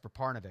Jesper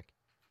Parnevik.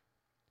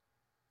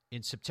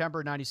 In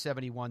September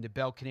 97, he won the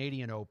Bell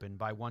Canadian Open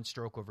by 1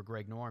 stroke over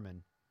Greg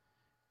Norman.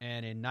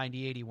 And in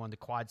 98, he won the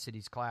Quad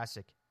Cities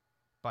Classic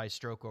by a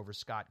stroke over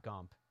Scott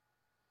Gump.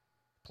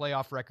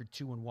 Playoff record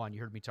 2-1.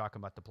 You heard me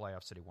talking about the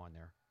playoffs that he won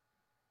there.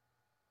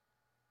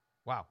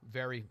 Wow,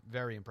 very,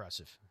 very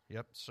impressive.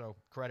 Yep, so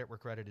credit where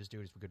credit is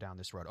due as we go down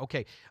this road.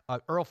 Okay,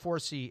 Earl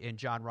Forsey and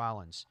John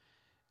Rollins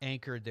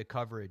anchored the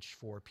coverage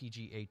for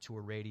PGA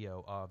Tour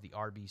Radio of the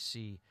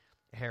RBC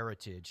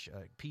Heritage.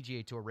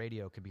 PGA Tour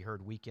Radio can be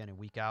heard week in and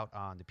week out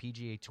on the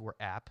PGA Tour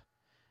app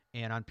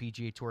and on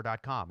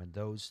PGAtour.com, and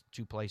those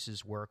 2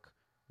 places work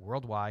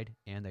worldwide,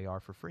 and they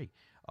are for free.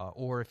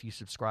 Or if you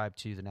subscribe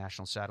to the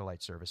national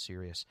satellite service,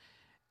 Sirius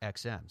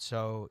XM.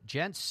 So,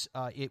 gents,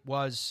 it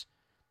was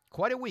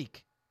quite a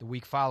week. The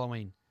week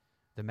following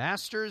the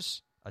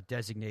Masters, a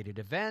designated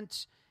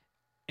event,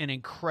 an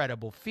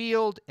incredible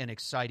field, an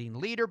exciting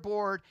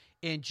leaderboard,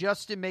 and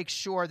just to make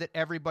sure that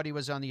everybody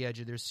was on the edge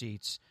of their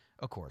seats,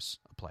 of course,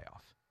 a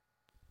playoff.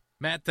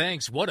 Matt,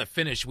 thanks. What a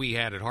finish we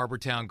had at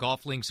Harbortown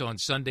Golf Links on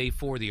Sunday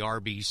for the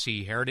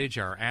RBC Heritage.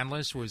 Our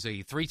analyst was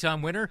a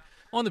 3-time winner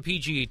on the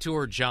PGA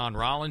Tour, John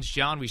Rollins.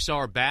 John, we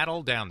saw a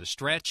battle down the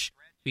stretch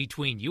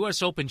between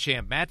U.S. Open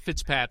champ Matt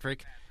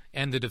Fitzpatrick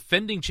and the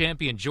defending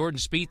champion Jordan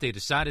Spieth. They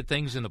decided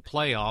things in the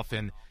playoff,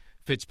 and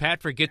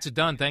Fitzpatrick gets it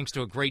done thanks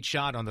to a great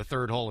shot on the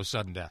 3rd hole of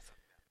sudden death.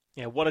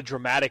 Yeah, what a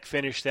dramatic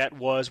finish that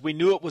was. We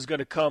knew it was going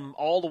to come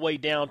all the way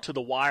down to the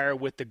wire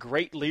with the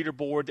great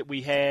leaderboard that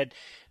we had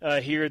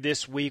here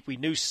this week. We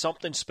knew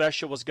something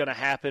special was going to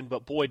happen,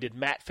 but boy, did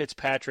Matt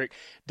Fitzpatrick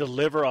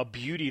deliver a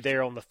beauty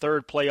there on the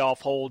 3rd playoff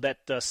hole. That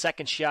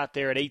second shot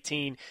there at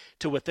 18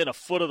 to within a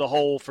foot of the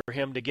hole for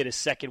him to get his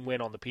 2nd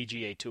win on the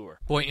PGA Tour.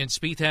 Boy, and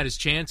Spieth had his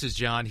chances,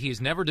 John. He has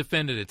never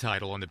defended a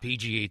title on the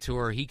PGA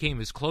Tour. He came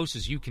as close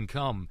as you can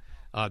come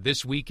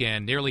this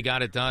weekend. Nearly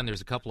got it done. There's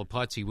a couple of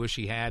putts he wish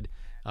he had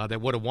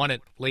that would have won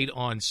it late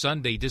on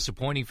Sunday.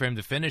 Disappointing for him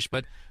to finish,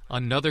 but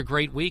another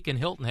great week in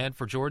Hilton Head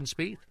for Jordan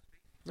Spieth.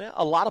 Yeah,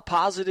 a lot of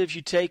positives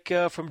you take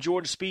from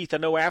Jordan Spieth. I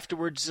know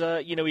afterwards,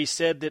 he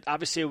said that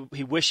obviously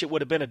he wished it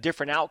would have been a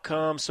different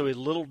outcome, so he's a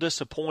little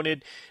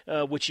disappointed,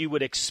 which you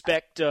would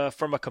expect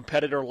from a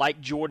competitor like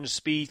Jordan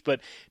Spieth,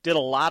 but did a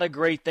lot of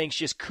great things.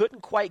 Just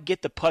couldn't quite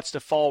get the putts to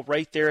fall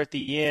right there at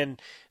the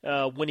end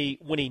when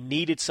he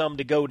needed some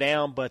to go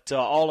down. But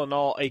all in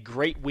all, a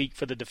great week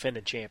for the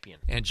defending champion.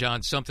 And,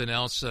 John, something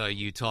else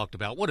you talked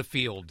about. What a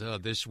field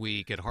this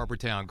week at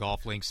Harbortown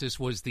Golf Links. This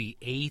was the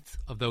 8th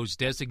of those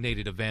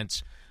designated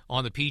events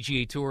on the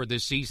PGA Tour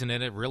this season,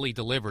 and it really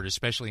delivered,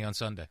 especially on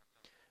Sunday.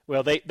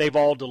 Well, they've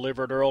all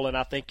delivered, Earl, and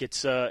I think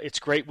it's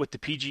great what the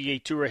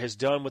PGA Tour has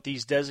done with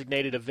these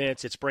designated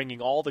events. It's bringing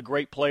all the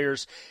great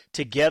players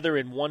together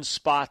in one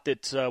spot.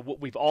 That's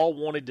what we've all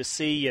wanted to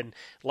see, and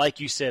like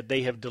you said,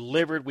 they have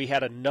delivered. We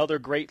had another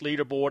great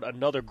leaderboard,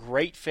 another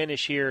great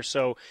finish here,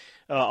 so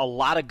a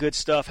lot of good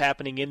stuff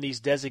happening in these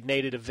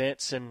designated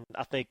events, and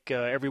I think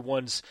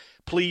everyone's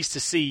pleased to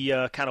see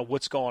kind of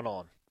what's going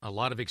on. A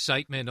lot of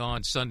excitement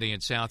on Sunday in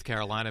South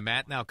Carolina,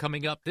 Matt. Now,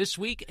 coming up this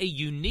week, a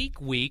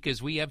unique week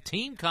as we have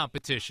team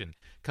competition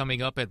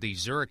coming up at the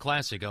Zurich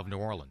Classic of New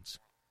Orleans.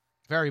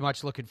 Very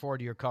much looking forward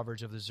to your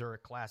coverage of the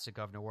Zurich Classic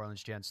of New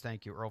Orleans, gents.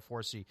 Thank you, Earl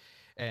Forsey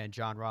and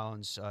John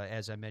Rollins.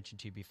 As I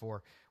mentioned to you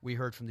before, we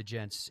heard from the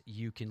gents.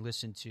 You can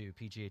listen to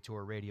PGA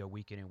Tour Radio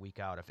week in and week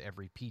out of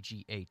every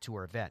PGA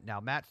Tour event.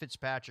 Now, Matt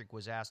Fitzpatrick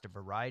was asked a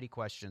variety of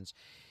questions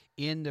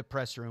in the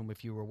press room.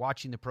 If you were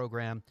watching the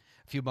program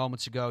a few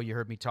moments ago, you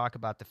heard me talk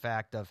about the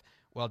fact of,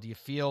 well, do you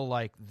feel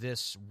like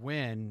this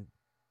win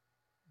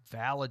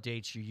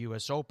validates your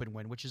U.S. Open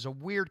win, which is a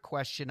weird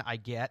question, I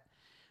get,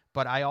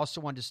 but I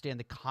also understand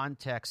the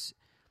context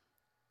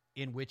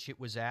in which it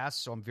was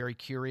asked, so I'm very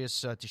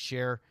curious to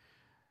share,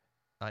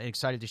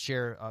 excited to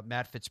share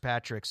Matt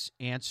Fitzpatrick's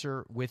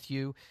answer with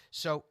you.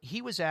 So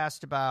he was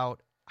asked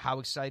about how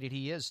excited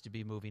he is to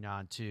be moving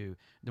on to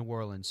New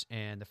Orleans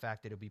and the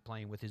fact that he'll be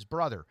playing with his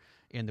brother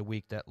in the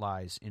week that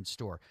lies in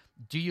store.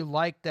 Do you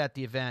like that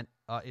the event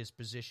is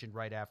positioned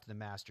right after the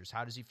Masters?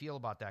 How does he feel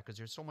about that? Because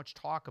there's so much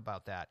talk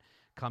about that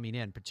coming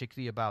in,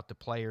 particularly about the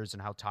players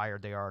and how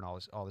tired they are and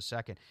all the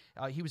second.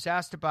 He was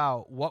asked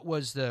about what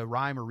was the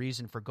rhyme or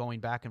reason for going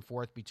back and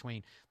forth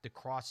between the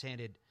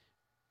cross-handed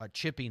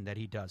chipping that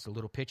he does, the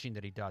little pitching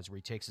that he does where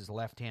he takes his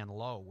left hand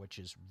low, which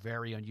is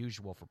very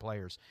unusual for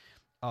players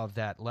of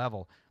that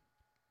level.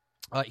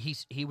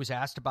 He was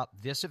asked about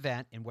this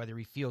event and whether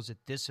he feels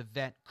that this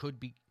event could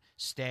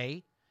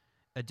stay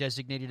a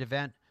designated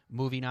event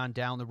moving on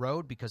down the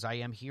road, because I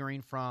am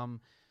hearing from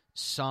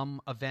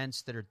some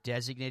events that are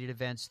designated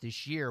events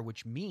this year,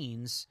 which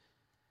means,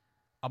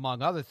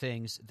 among other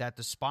things, that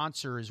the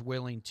sponsor is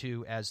willing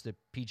to, as the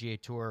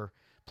PGA Tour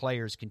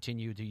players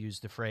continue to use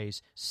the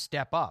phrase,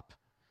 step up.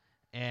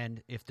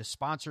 And if the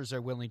sponsors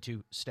are willing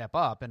to step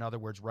up, in other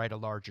words, write a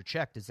larger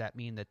check, does that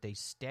mean that they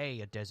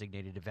stay a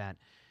designated event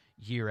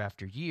year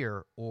after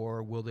year,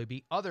 or will there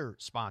be other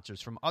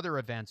sponsors from other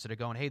events that are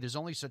going, hey, there's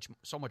only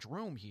so much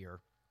room here,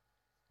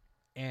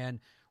 and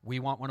we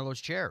want one of those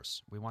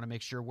chairs. We want to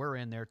make sure we're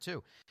in there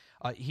too.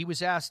 He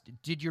was asked,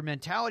 did your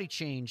mentality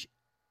change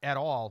at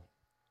all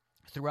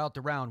throughout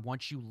the round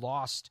once you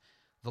lost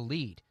the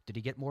lead? Did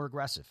he get more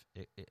aggressive,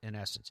 in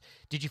essence?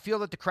 Did you feel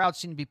that the crowd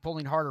seemed to be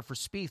pulling harder for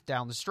Spieth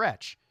down the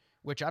stretch?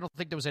 Which I don't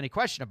think there was any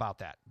question about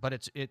that, but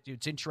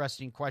it's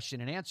interesting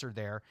question and answer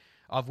there,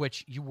 of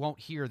which you won't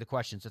hear the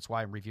questions. That's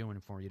why I'm reviewing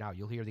them for you now.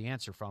 You'll hear the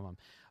answer from him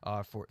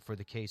for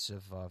the case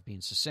of being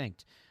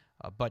succinct.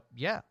 But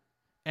yeah,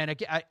 and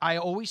again, I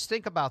always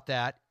think about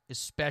that,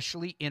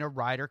 especially in a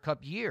Ryder Cup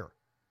year.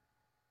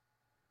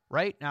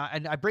 Right now,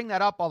 and I bring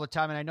that up all the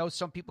time, and I know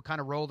some people kind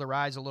of roll their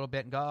eyes a little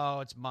bit and go, "Oh,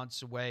 it's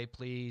months away,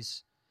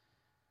 please."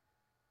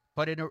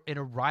 But in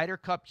a Ryder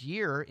Cup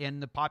year, in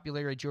the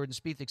popularity of Jordan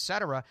Spieth, et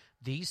cetera,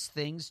 these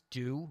things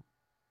do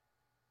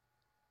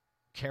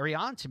carry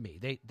on to me.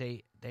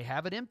 They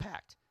have an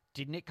impact.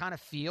 Didn't it kind of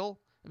feel?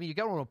 I mean, you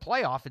go to a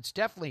playoff, it's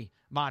definitely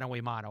mano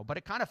a mano, but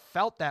it kind of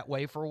felt that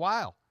way for a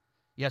while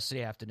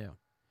yesterday afternoon.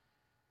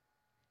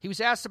 He was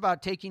asked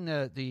about taking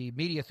the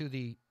media through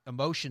the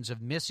emotions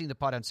of missing the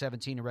putt on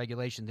 17 in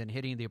regulation, then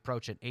hitting the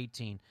approach at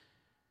 18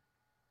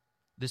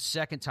 the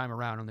second time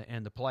around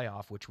in the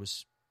playoff, which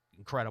was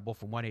incredible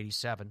from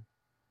 187.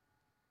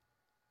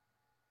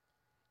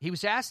 He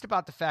was asked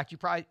about the fact, you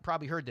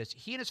probably heard this,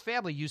 he and his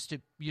family used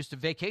to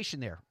vacation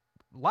there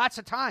lots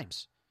of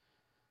times.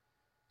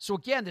 So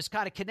again, this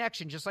kind of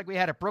connection, just like we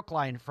had at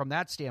Brookline from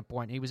that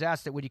standpoint. He was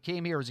asked that when you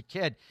came here as a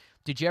kid,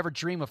 did you ever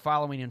dream of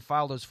following in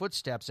Faldo's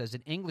footsteps as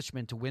an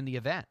Englishman to win the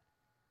event?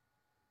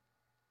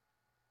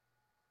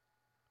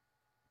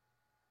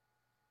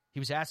 He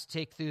was asked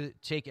to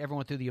take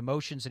everyone through the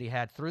emotions that he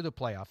had through the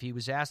playoff. He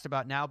was asked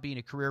about now being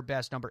a career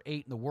best number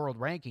 8 in the world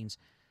rankings.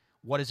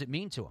 What does it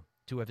mean to him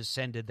to have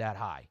ascended that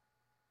high?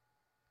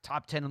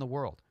 Top 10 in the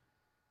world.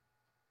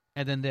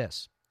 And then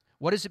this.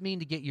 What does it mean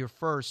to get your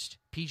first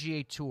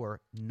PGA Tour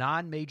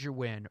non-major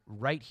win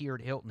right here at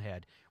Hilton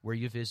Head, where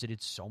you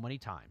visited so many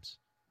times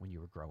when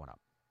you were growing up?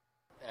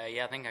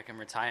 Yeah, I think I can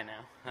retire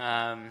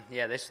now.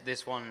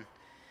 This one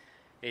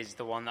is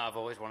the one that I've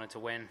always wanted to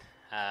win.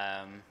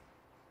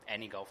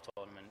 any golf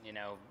tournament.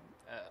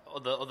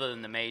 Other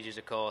than the majors,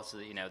 of course,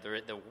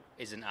 there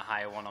isn't a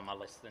higher one on my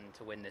list than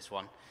to win this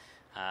one,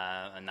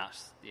 and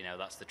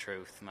that's the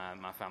truth.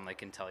 My family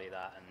can tell you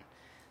that, and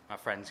my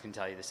friends can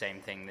tell you the same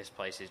thing. This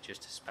place is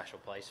just a special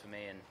place for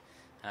me,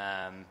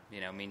 and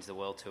means the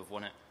world to have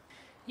won it.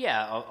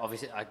 Yeah,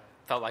 obviously I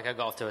felt like I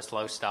got off to a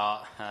slow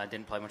start.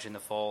 Didn't play much in the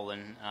fall,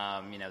 and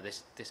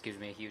this gives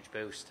me a huge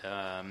boost.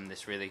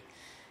 This really,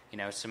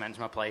 cements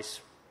my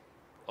place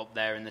up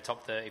there in the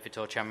top 30 for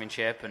Tour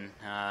Championship, and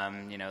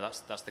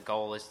that's the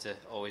goal, is to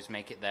always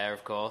make it there,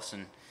 of course,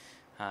 and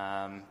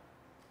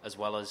as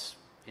well as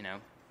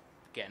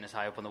getting as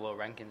high up on the world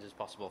rankings as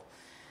possible.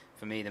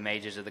 For me, the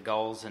majors are the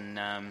goals, and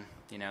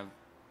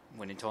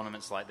winning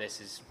tournaments like this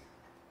is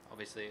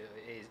obviously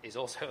is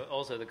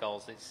also the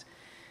goals. It's,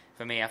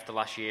 for me, after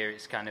last year,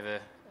 it's kind of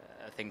a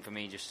thing for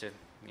me just to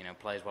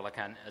play as well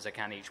as I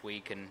can each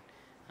week, and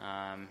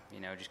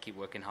just keep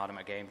working hard at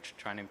my game,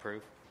 trying to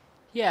improve.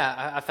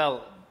 Yeah, I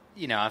felt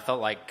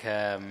like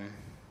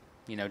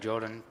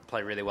Jordan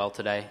played really well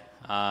today.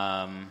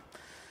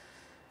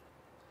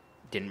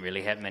 Didn't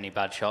really hit many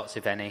bad shots,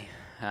 if any,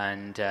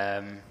 and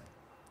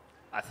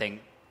I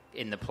think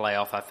in the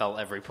playoff, I felt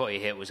every putt he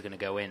hit was going to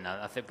go in.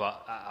 I think,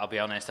 but I'll be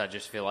honest, I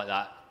just feel like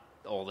that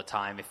all the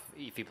time.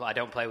 If you play, I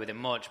don't play with him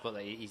much,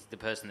 but he's the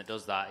person that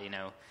does that.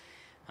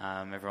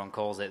 Everyone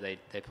calls it.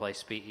 They play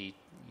Spieth.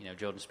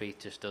 Jordan Spieth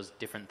just does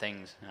different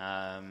things,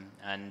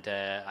 and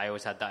I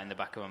always had that in the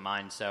back of my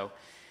mind. So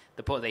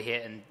the putt they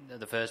hit in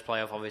the first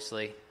playoff,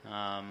 obviously,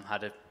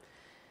 had a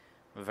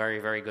very,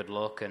 very good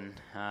look, and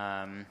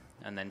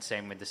then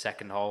same with the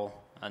second hole.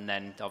 And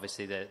then,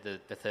 obviously, the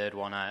third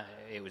one,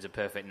 it was a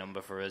perfect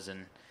number for us,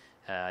 and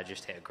I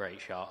just hit a great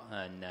shot.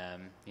 And,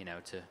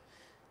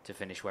 to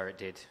finish where it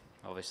did,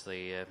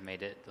 obviously,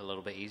 made it a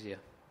little bit easier.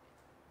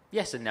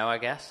 Yes and no, I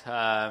guess.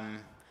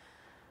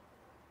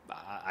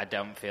 I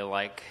don't feel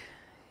like,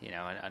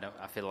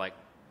 I feel like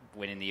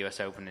winning the US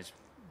Open is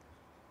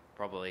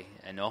probably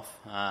enough.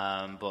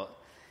 But,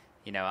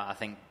 I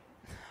think,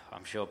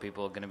 I'm sure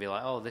people are going to be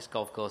like, oh, this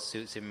golf course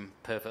suits him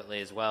perfectly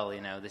as well.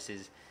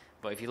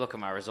 But if you look at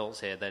my results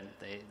here, then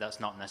that's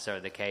not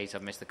necessarily the case.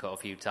 I've missed the cut a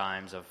few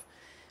times. I've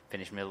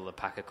finished middle of the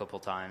pack a couple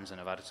of times, and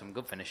I've had some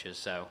good finishes.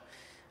 So,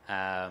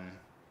 I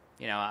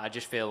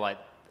just feel like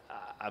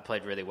I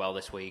played really well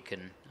this week,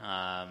 and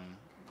I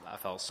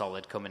felt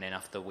solid coming in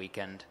after the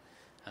weekend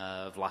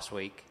of last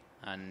week,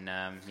 and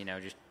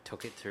just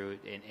took it through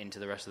into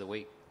the rest of the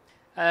week.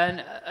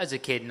 And as a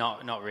kid,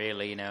 not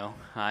really,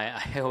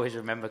 I always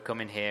remember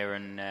coming here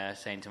and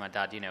saying to my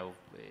dad,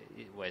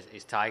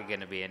 is Tiger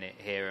going to be in it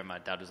here? And my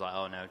dad was like,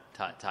 oh no,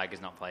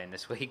 Tiger's not playing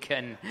this week.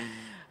 And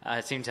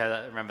I seem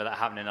to remember that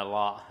happening a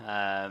lot.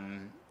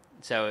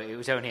 So it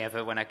was only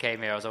ever when I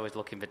came here, I was always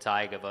looking for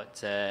Tiger.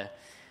 But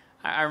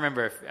I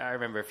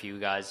remember a few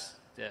guys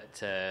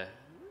that,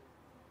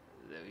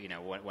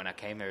 when I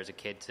came here as a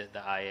kid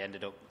that I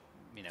ended up,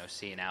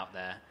 seeing out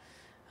there.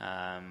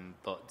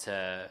 But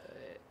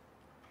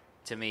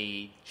to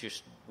me,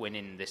 just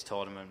winning this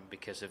tournament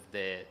because of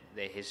the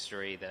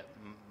history that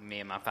me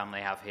and my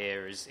family have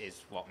here is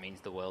what means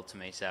the world to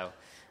me. So,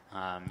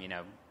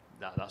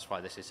 that's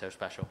why this is so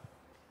special.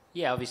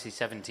 Yeah, obviously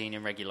 17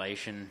 in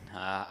regulation.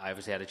 I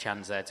obviously had a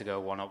chance there to go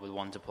one up with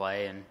one to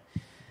play, and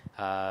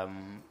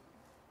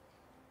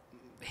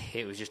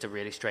it was just a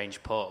really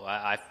strange putt.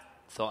 I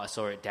thought I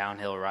saw it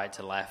downhill right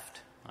to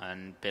left,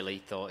 and Billy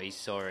thought he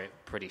saw it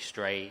pretty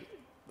straight,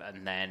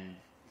 and then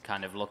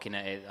kind of looking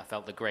at it, I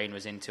felt the grain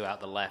was into out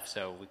the left,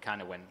 so we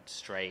kind of went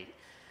straight,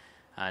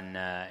 and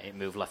it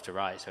moved left to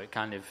right. So it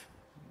kind of,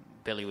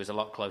 Billy was a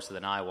lot closer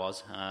than I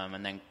was,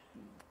 and then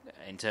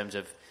in terms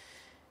of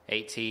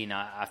 18,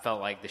 I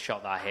felt like the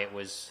shot that I hit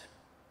was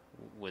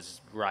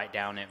right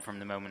down it from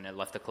the moment it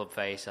left the club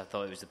face. I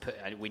thought it was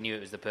we knew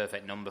it was the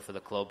perfect number for the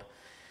club,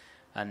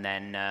 and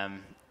then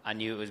I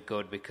knew it was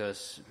good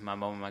because my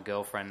mum and my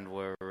girlfriend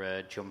were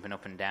jumping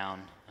up and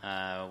down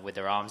with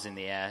their arms in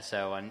the air,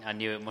 so I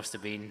knew it must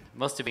have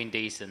been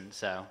decent.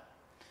 So,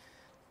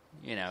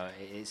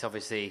 it's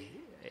obviously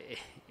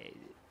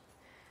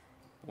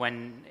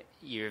when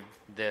you're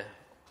the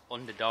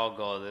underdog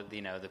or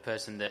the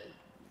person that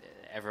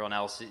everyone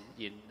else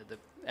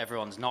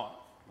everyone's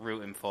not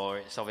rooting for,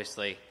 it's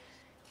obviously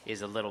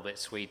is a little bit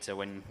sweeter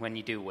when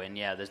you do win.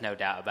 Yeah, there's no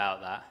doubt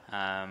about that.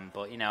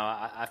 But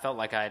I felt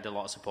like I had a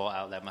lot of support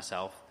out there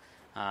myself.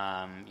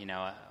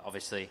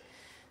 Obviously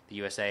the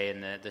USA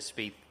and the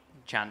Spieth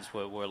chants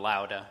were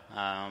louder,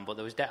 but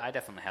there was I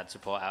definitely had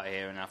support out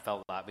here, and I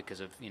felt that because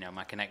of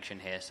my connection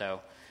here.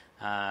 So,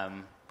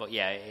 but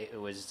yeah, it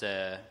was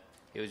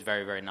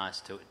very, very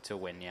nice to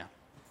win. Yeah,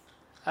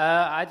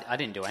 I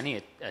didn't do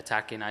any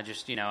attacking. I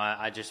just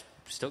I just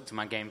stuck to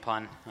my game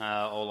plan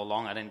all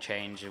along. I didn't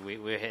change. We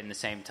were hitting the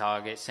same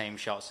targets, same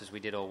shots as we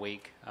did all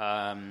week.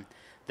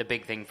 The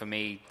big thing for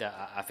me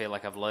that I feel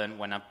like I've learned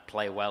when I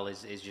play well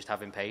is just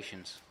having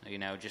patience.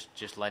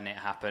 Just letting it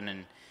happen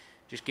and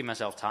just give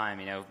myself time.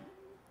 At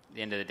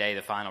the end of the day,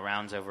 the final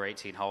round's over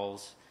 18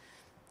 holes.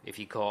 if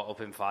you caught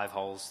up in 5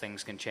 holes,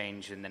 things can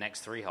change in the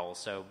next 3 holes.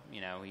 So,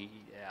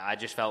 I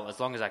just felt as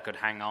long as I could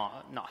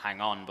not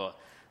hang on, but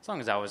as long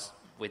as I was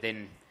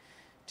within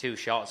 2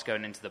 shots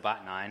going into the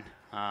back 9,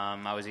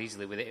 I was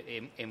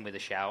easily in with a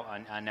shout.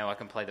 I know I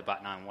can play the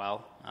back 9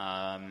 well.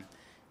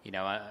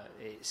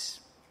 It's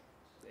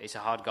a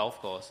hard golf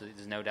course.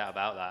 There's no doubt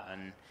about that,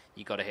 and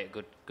you got to hit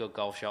good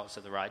golf shots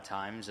at the right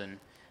times. And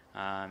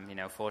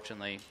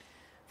fortunately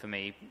for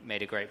me,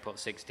 made a great putt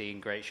 16,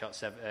 great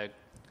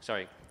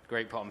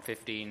putt on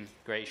 15,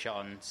 great shot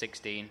on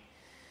 16,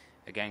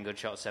 again good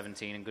shot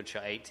 17 and good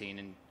shot 18,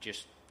 and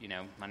just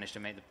managed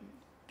to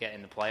get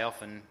in the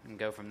playoff and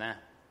go from there.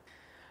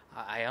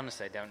 I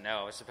honestly don't know.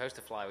 I was supposed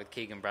to fly with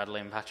Keegan Bradley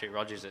and Patrick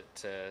Rodgers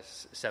at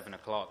 7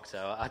 o'clock,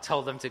 so I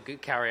told them to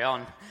carry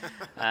on.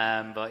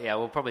 But yeah,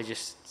 we'll probably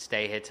just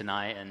stay here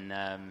tonight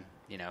and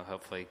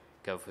hopefully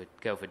go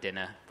for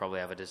dinner,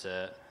 probably have a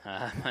dessert,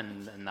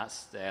 and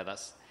that's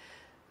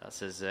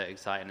as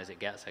exciting as it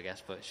gets, I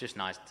guess. But it's just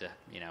nice to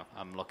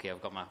I'm lucky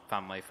I've got my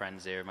family,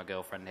 friends here, my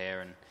girlfriend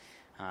here,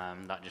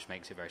 and that just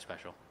makes it very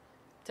special.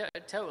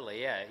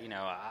 Totally, yeah.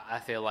 I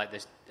feel like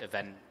this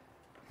event,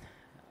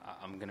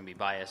 I'm going to be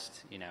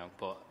biased,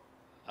 but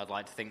I'd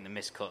like to think the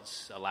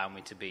miscuts allow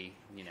me to be,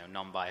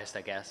 non-biased,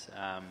 I guess.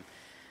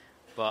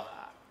 But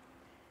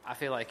I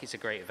feel like it's a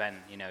great event.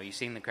 You've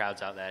seen the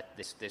crowds out there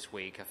this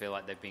week. I feel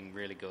like they've been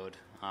really good.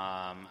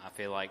 I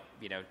feel like,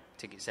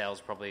 ticket sales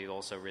probably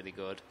also really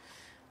good.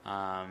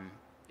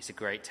 It's a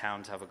great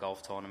town to have a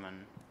golf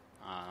tournament.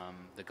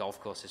 The golf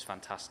course is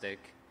fantastic.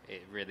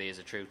 It really is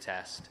a true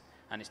test.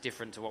 And it's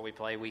different to what we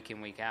play week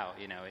in, week out.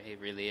 It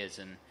really is.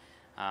 And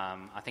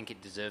I think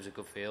it deserves a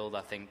good field.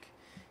 I think,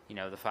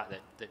 the fact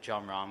that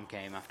Jon Rahm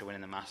came after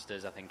winning the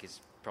Masters, I think is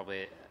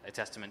probably a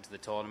testament to the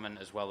tournament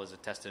as well as a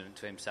testament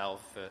to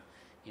himself for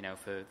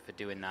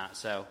doing that.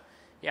 So,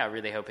 yeah, I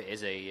really hope it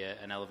is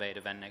an elevated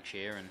event next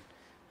year, and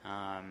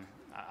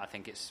I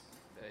think it's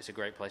a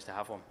great place to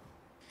have one.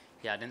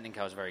 Yeah, I didn't think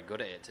I was very good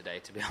at it today,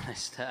 to be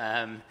honest.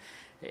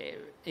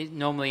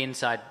 Normally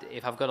inside,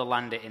 if I've got to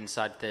land it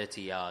inside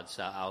 30 yards,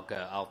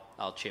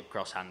 I'll chip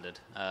cross-handed.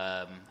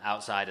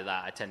 Outside of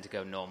that, I tend to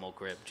go normal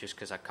grip just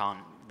because I can't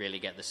really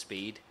get the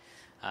speed.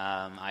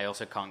 I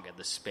also can't get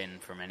the spin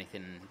from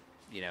anything,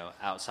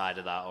 outside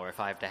of that. Or if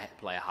I have to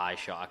play a high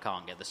shot, I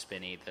can't get the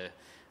spin either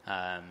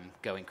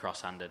going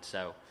cross-handed.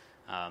 So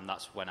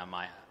that's when I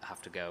might have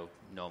to go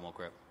normal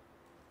grip.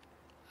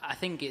 I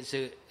think it's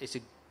a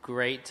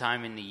great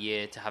time in the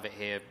year to have it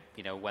here,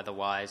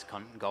 weather-wise,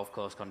 golf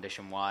course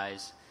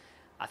condition-wise.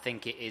 I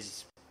think it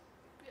is.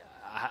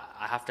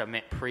 I have to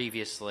admit,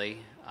 previously,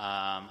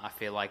 I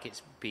feel like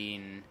it's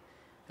been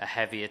a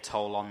heavier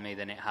toll on me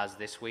than it has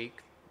this week.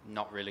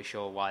 Not really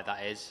sure why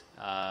that is.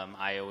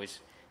 I always,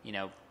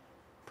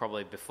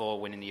 probably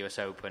before winning the US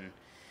Open,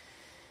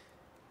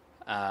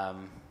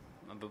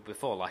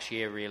 before last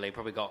year, really,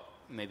 probably got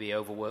maybe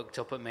overworked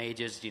up at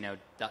majors.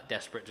 That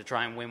desperate to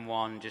try and win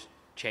one, just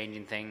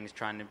changing things,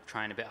 trying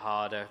a bit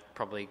harder,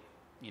 probably,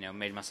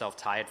 made myself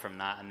tired from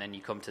that. And then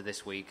you come to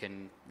this week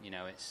and,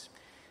 it's,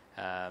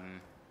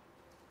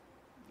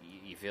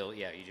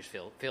 you just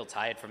feel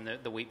tired from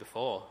the week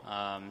before.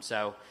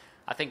 So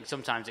I think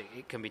sometimes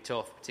it can be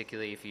tough,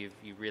 particularly if you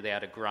really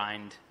had a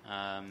grind,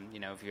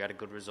 if you had a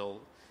good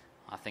result.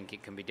 I think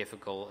it can be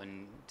difficult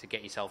and to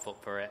get yourself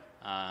up for it.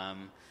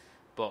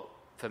 But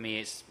for me,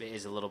 it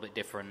is a little bit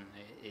different.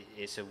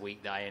 It's a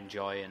week that I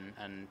enjoy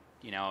and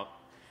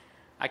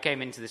I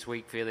came into this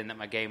week feeling that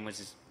my game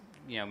was,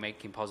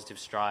 making positive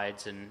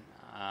strides,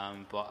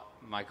 but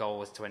my goal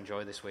was to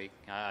enjoy this week.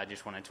 I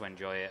just wanted to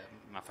enjoy it.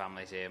 My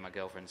family's here, my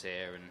girlfriend's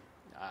here, and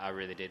I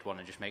really did want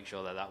to just make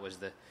sure that was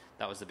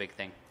the big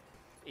thing.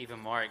 Even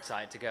more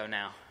excited to go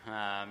now.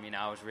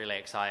 I was really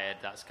excited.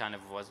 That's kind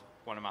of was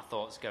one of my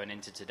thoughts going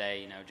into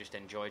today. Just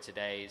enjoy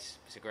today.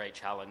 It's a great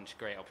challenge,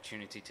 great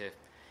opportunity to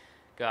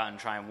go out and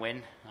try and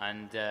win,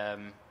 and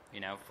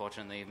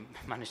fortunately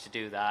managed to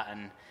do that,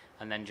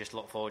 and then just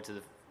look forward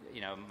to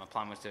my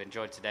plan was to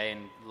enjoy today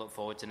and look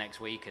forward to next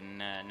week, and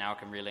now I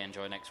can really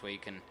enjoy next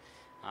week, and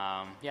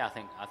I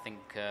think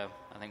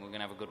we're gonna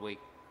have a good week.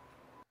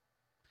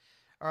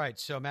 All right,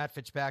 so Matt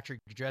Fitzpatrick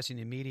addressing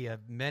the media,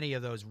 many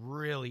of those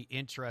really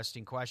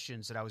interesting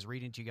questions that I was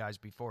reading to you guys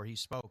before he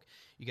spoke.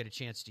 You get a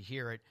chance to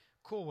hear it.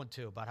 Cool one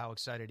too about how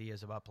excited he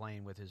is about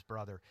playing with his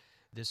brother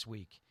this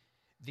week.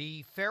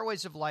 The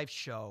Fairways of Life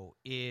show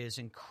is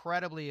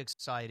incredibly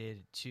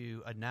excited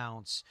to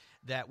announce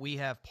that we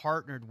have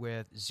partnered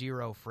with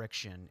Zero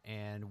Friction,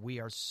 and we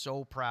are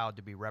so proud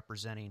to be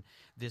representing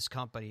this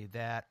company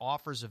that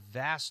offers a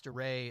vast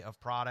array of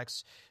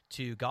products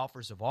to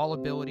golfers of all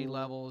ability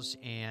levels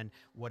and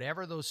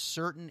whatever those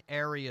certain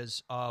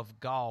areas of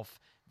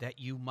golf that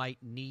you might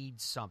need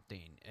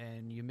something.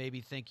 And you may be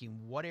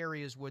thinking, what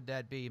areas would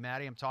that be,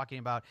 Matty? I'm talking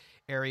about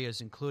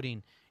areas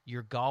including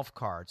your golf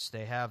carts.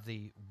 They have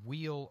the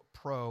Wheel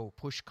Pro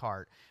push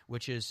cart,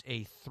 which is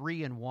a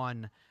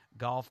 3-in-1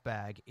 golf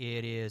bag.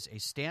 It is a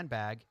stand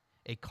bag,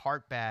 a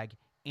cart bag,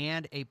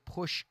 and a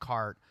push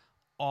cart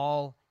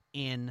all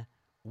in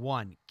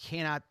one.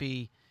 Cannot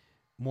be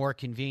more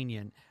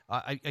convenient.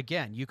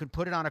 Again, you can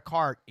put it on a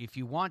cart if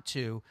you want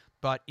to,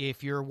 but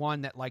if you're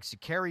one that likes to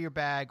carry your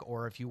bag,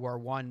 or if you are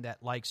one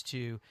that likes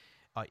to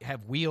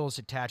have wheels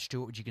attached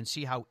to it, which you can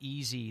see how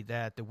easy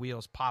that the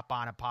wheels pop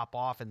on and pop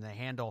off and the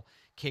handle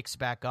kicks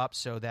back up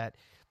so that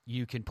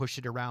you can push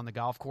it around the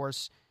golf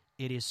course.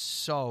 It is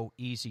so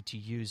easy to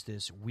use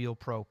this Wheel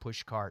Pro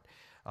push cart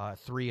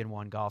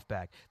 3-in-1 golf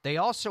bag. They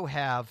also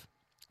have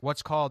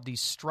what's called the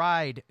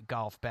Stride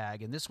golf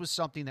bag, and this was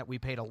something that we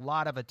paid a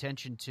lot of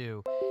attention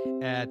to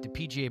at the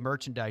PGA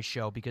Merchandise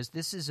Show, because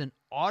this is an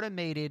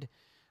automated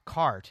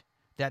cart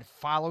that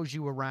follows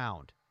you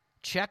around.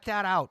 Check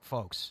that out,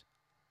 folks.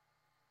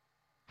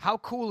 How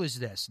cool is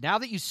this? Now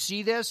that you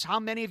see this, how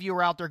many of you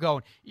are out there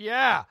going,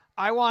 yeah,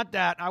 I want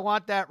that. I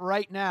want that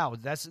right now.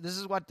 This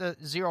is what the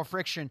Zero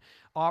Friction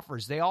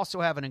offers. They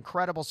also have an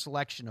incredible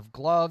selection of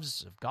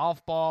gloves, of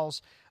golf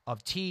balls,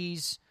 of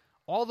tees,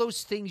 all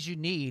those things you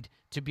need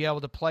to be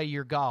able to play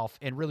your golf,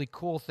 and really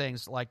cool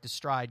things like the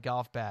Stride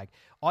golf bag.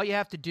 All you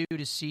have to do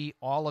to see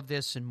all of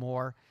this and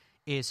more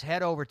is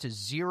head over to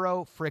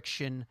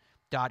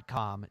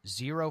zerofriction.com,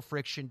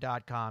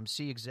 zerofriction.com.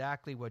 See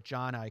exactly what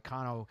John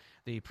Iacono,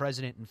 the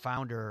president and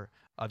founder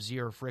of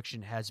Zero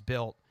Friction, has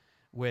built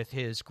with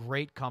his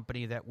great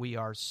company that we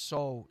are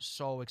so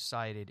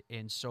excited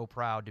and so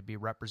proud to be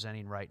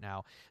representing right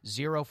now.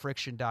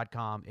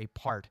 Zerofriction.com, a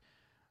part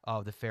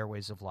of the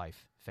Fairways of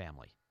Life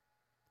family.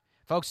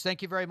 Folks,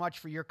 thank you very much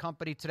for your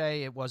company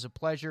today. It was a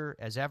pleasure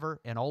as ever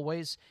and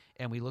always,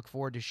 and we look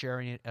forward to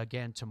sharing it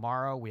again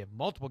tomorrow. We have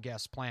multiple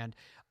guests planned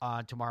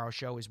on tomorrow's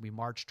show as we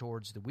march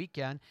towards the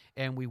weekend,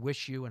 and we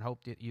wish you and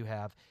hope that you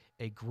have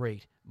a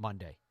great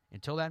Monday.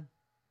 Until then,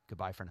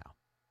 goodbye for now.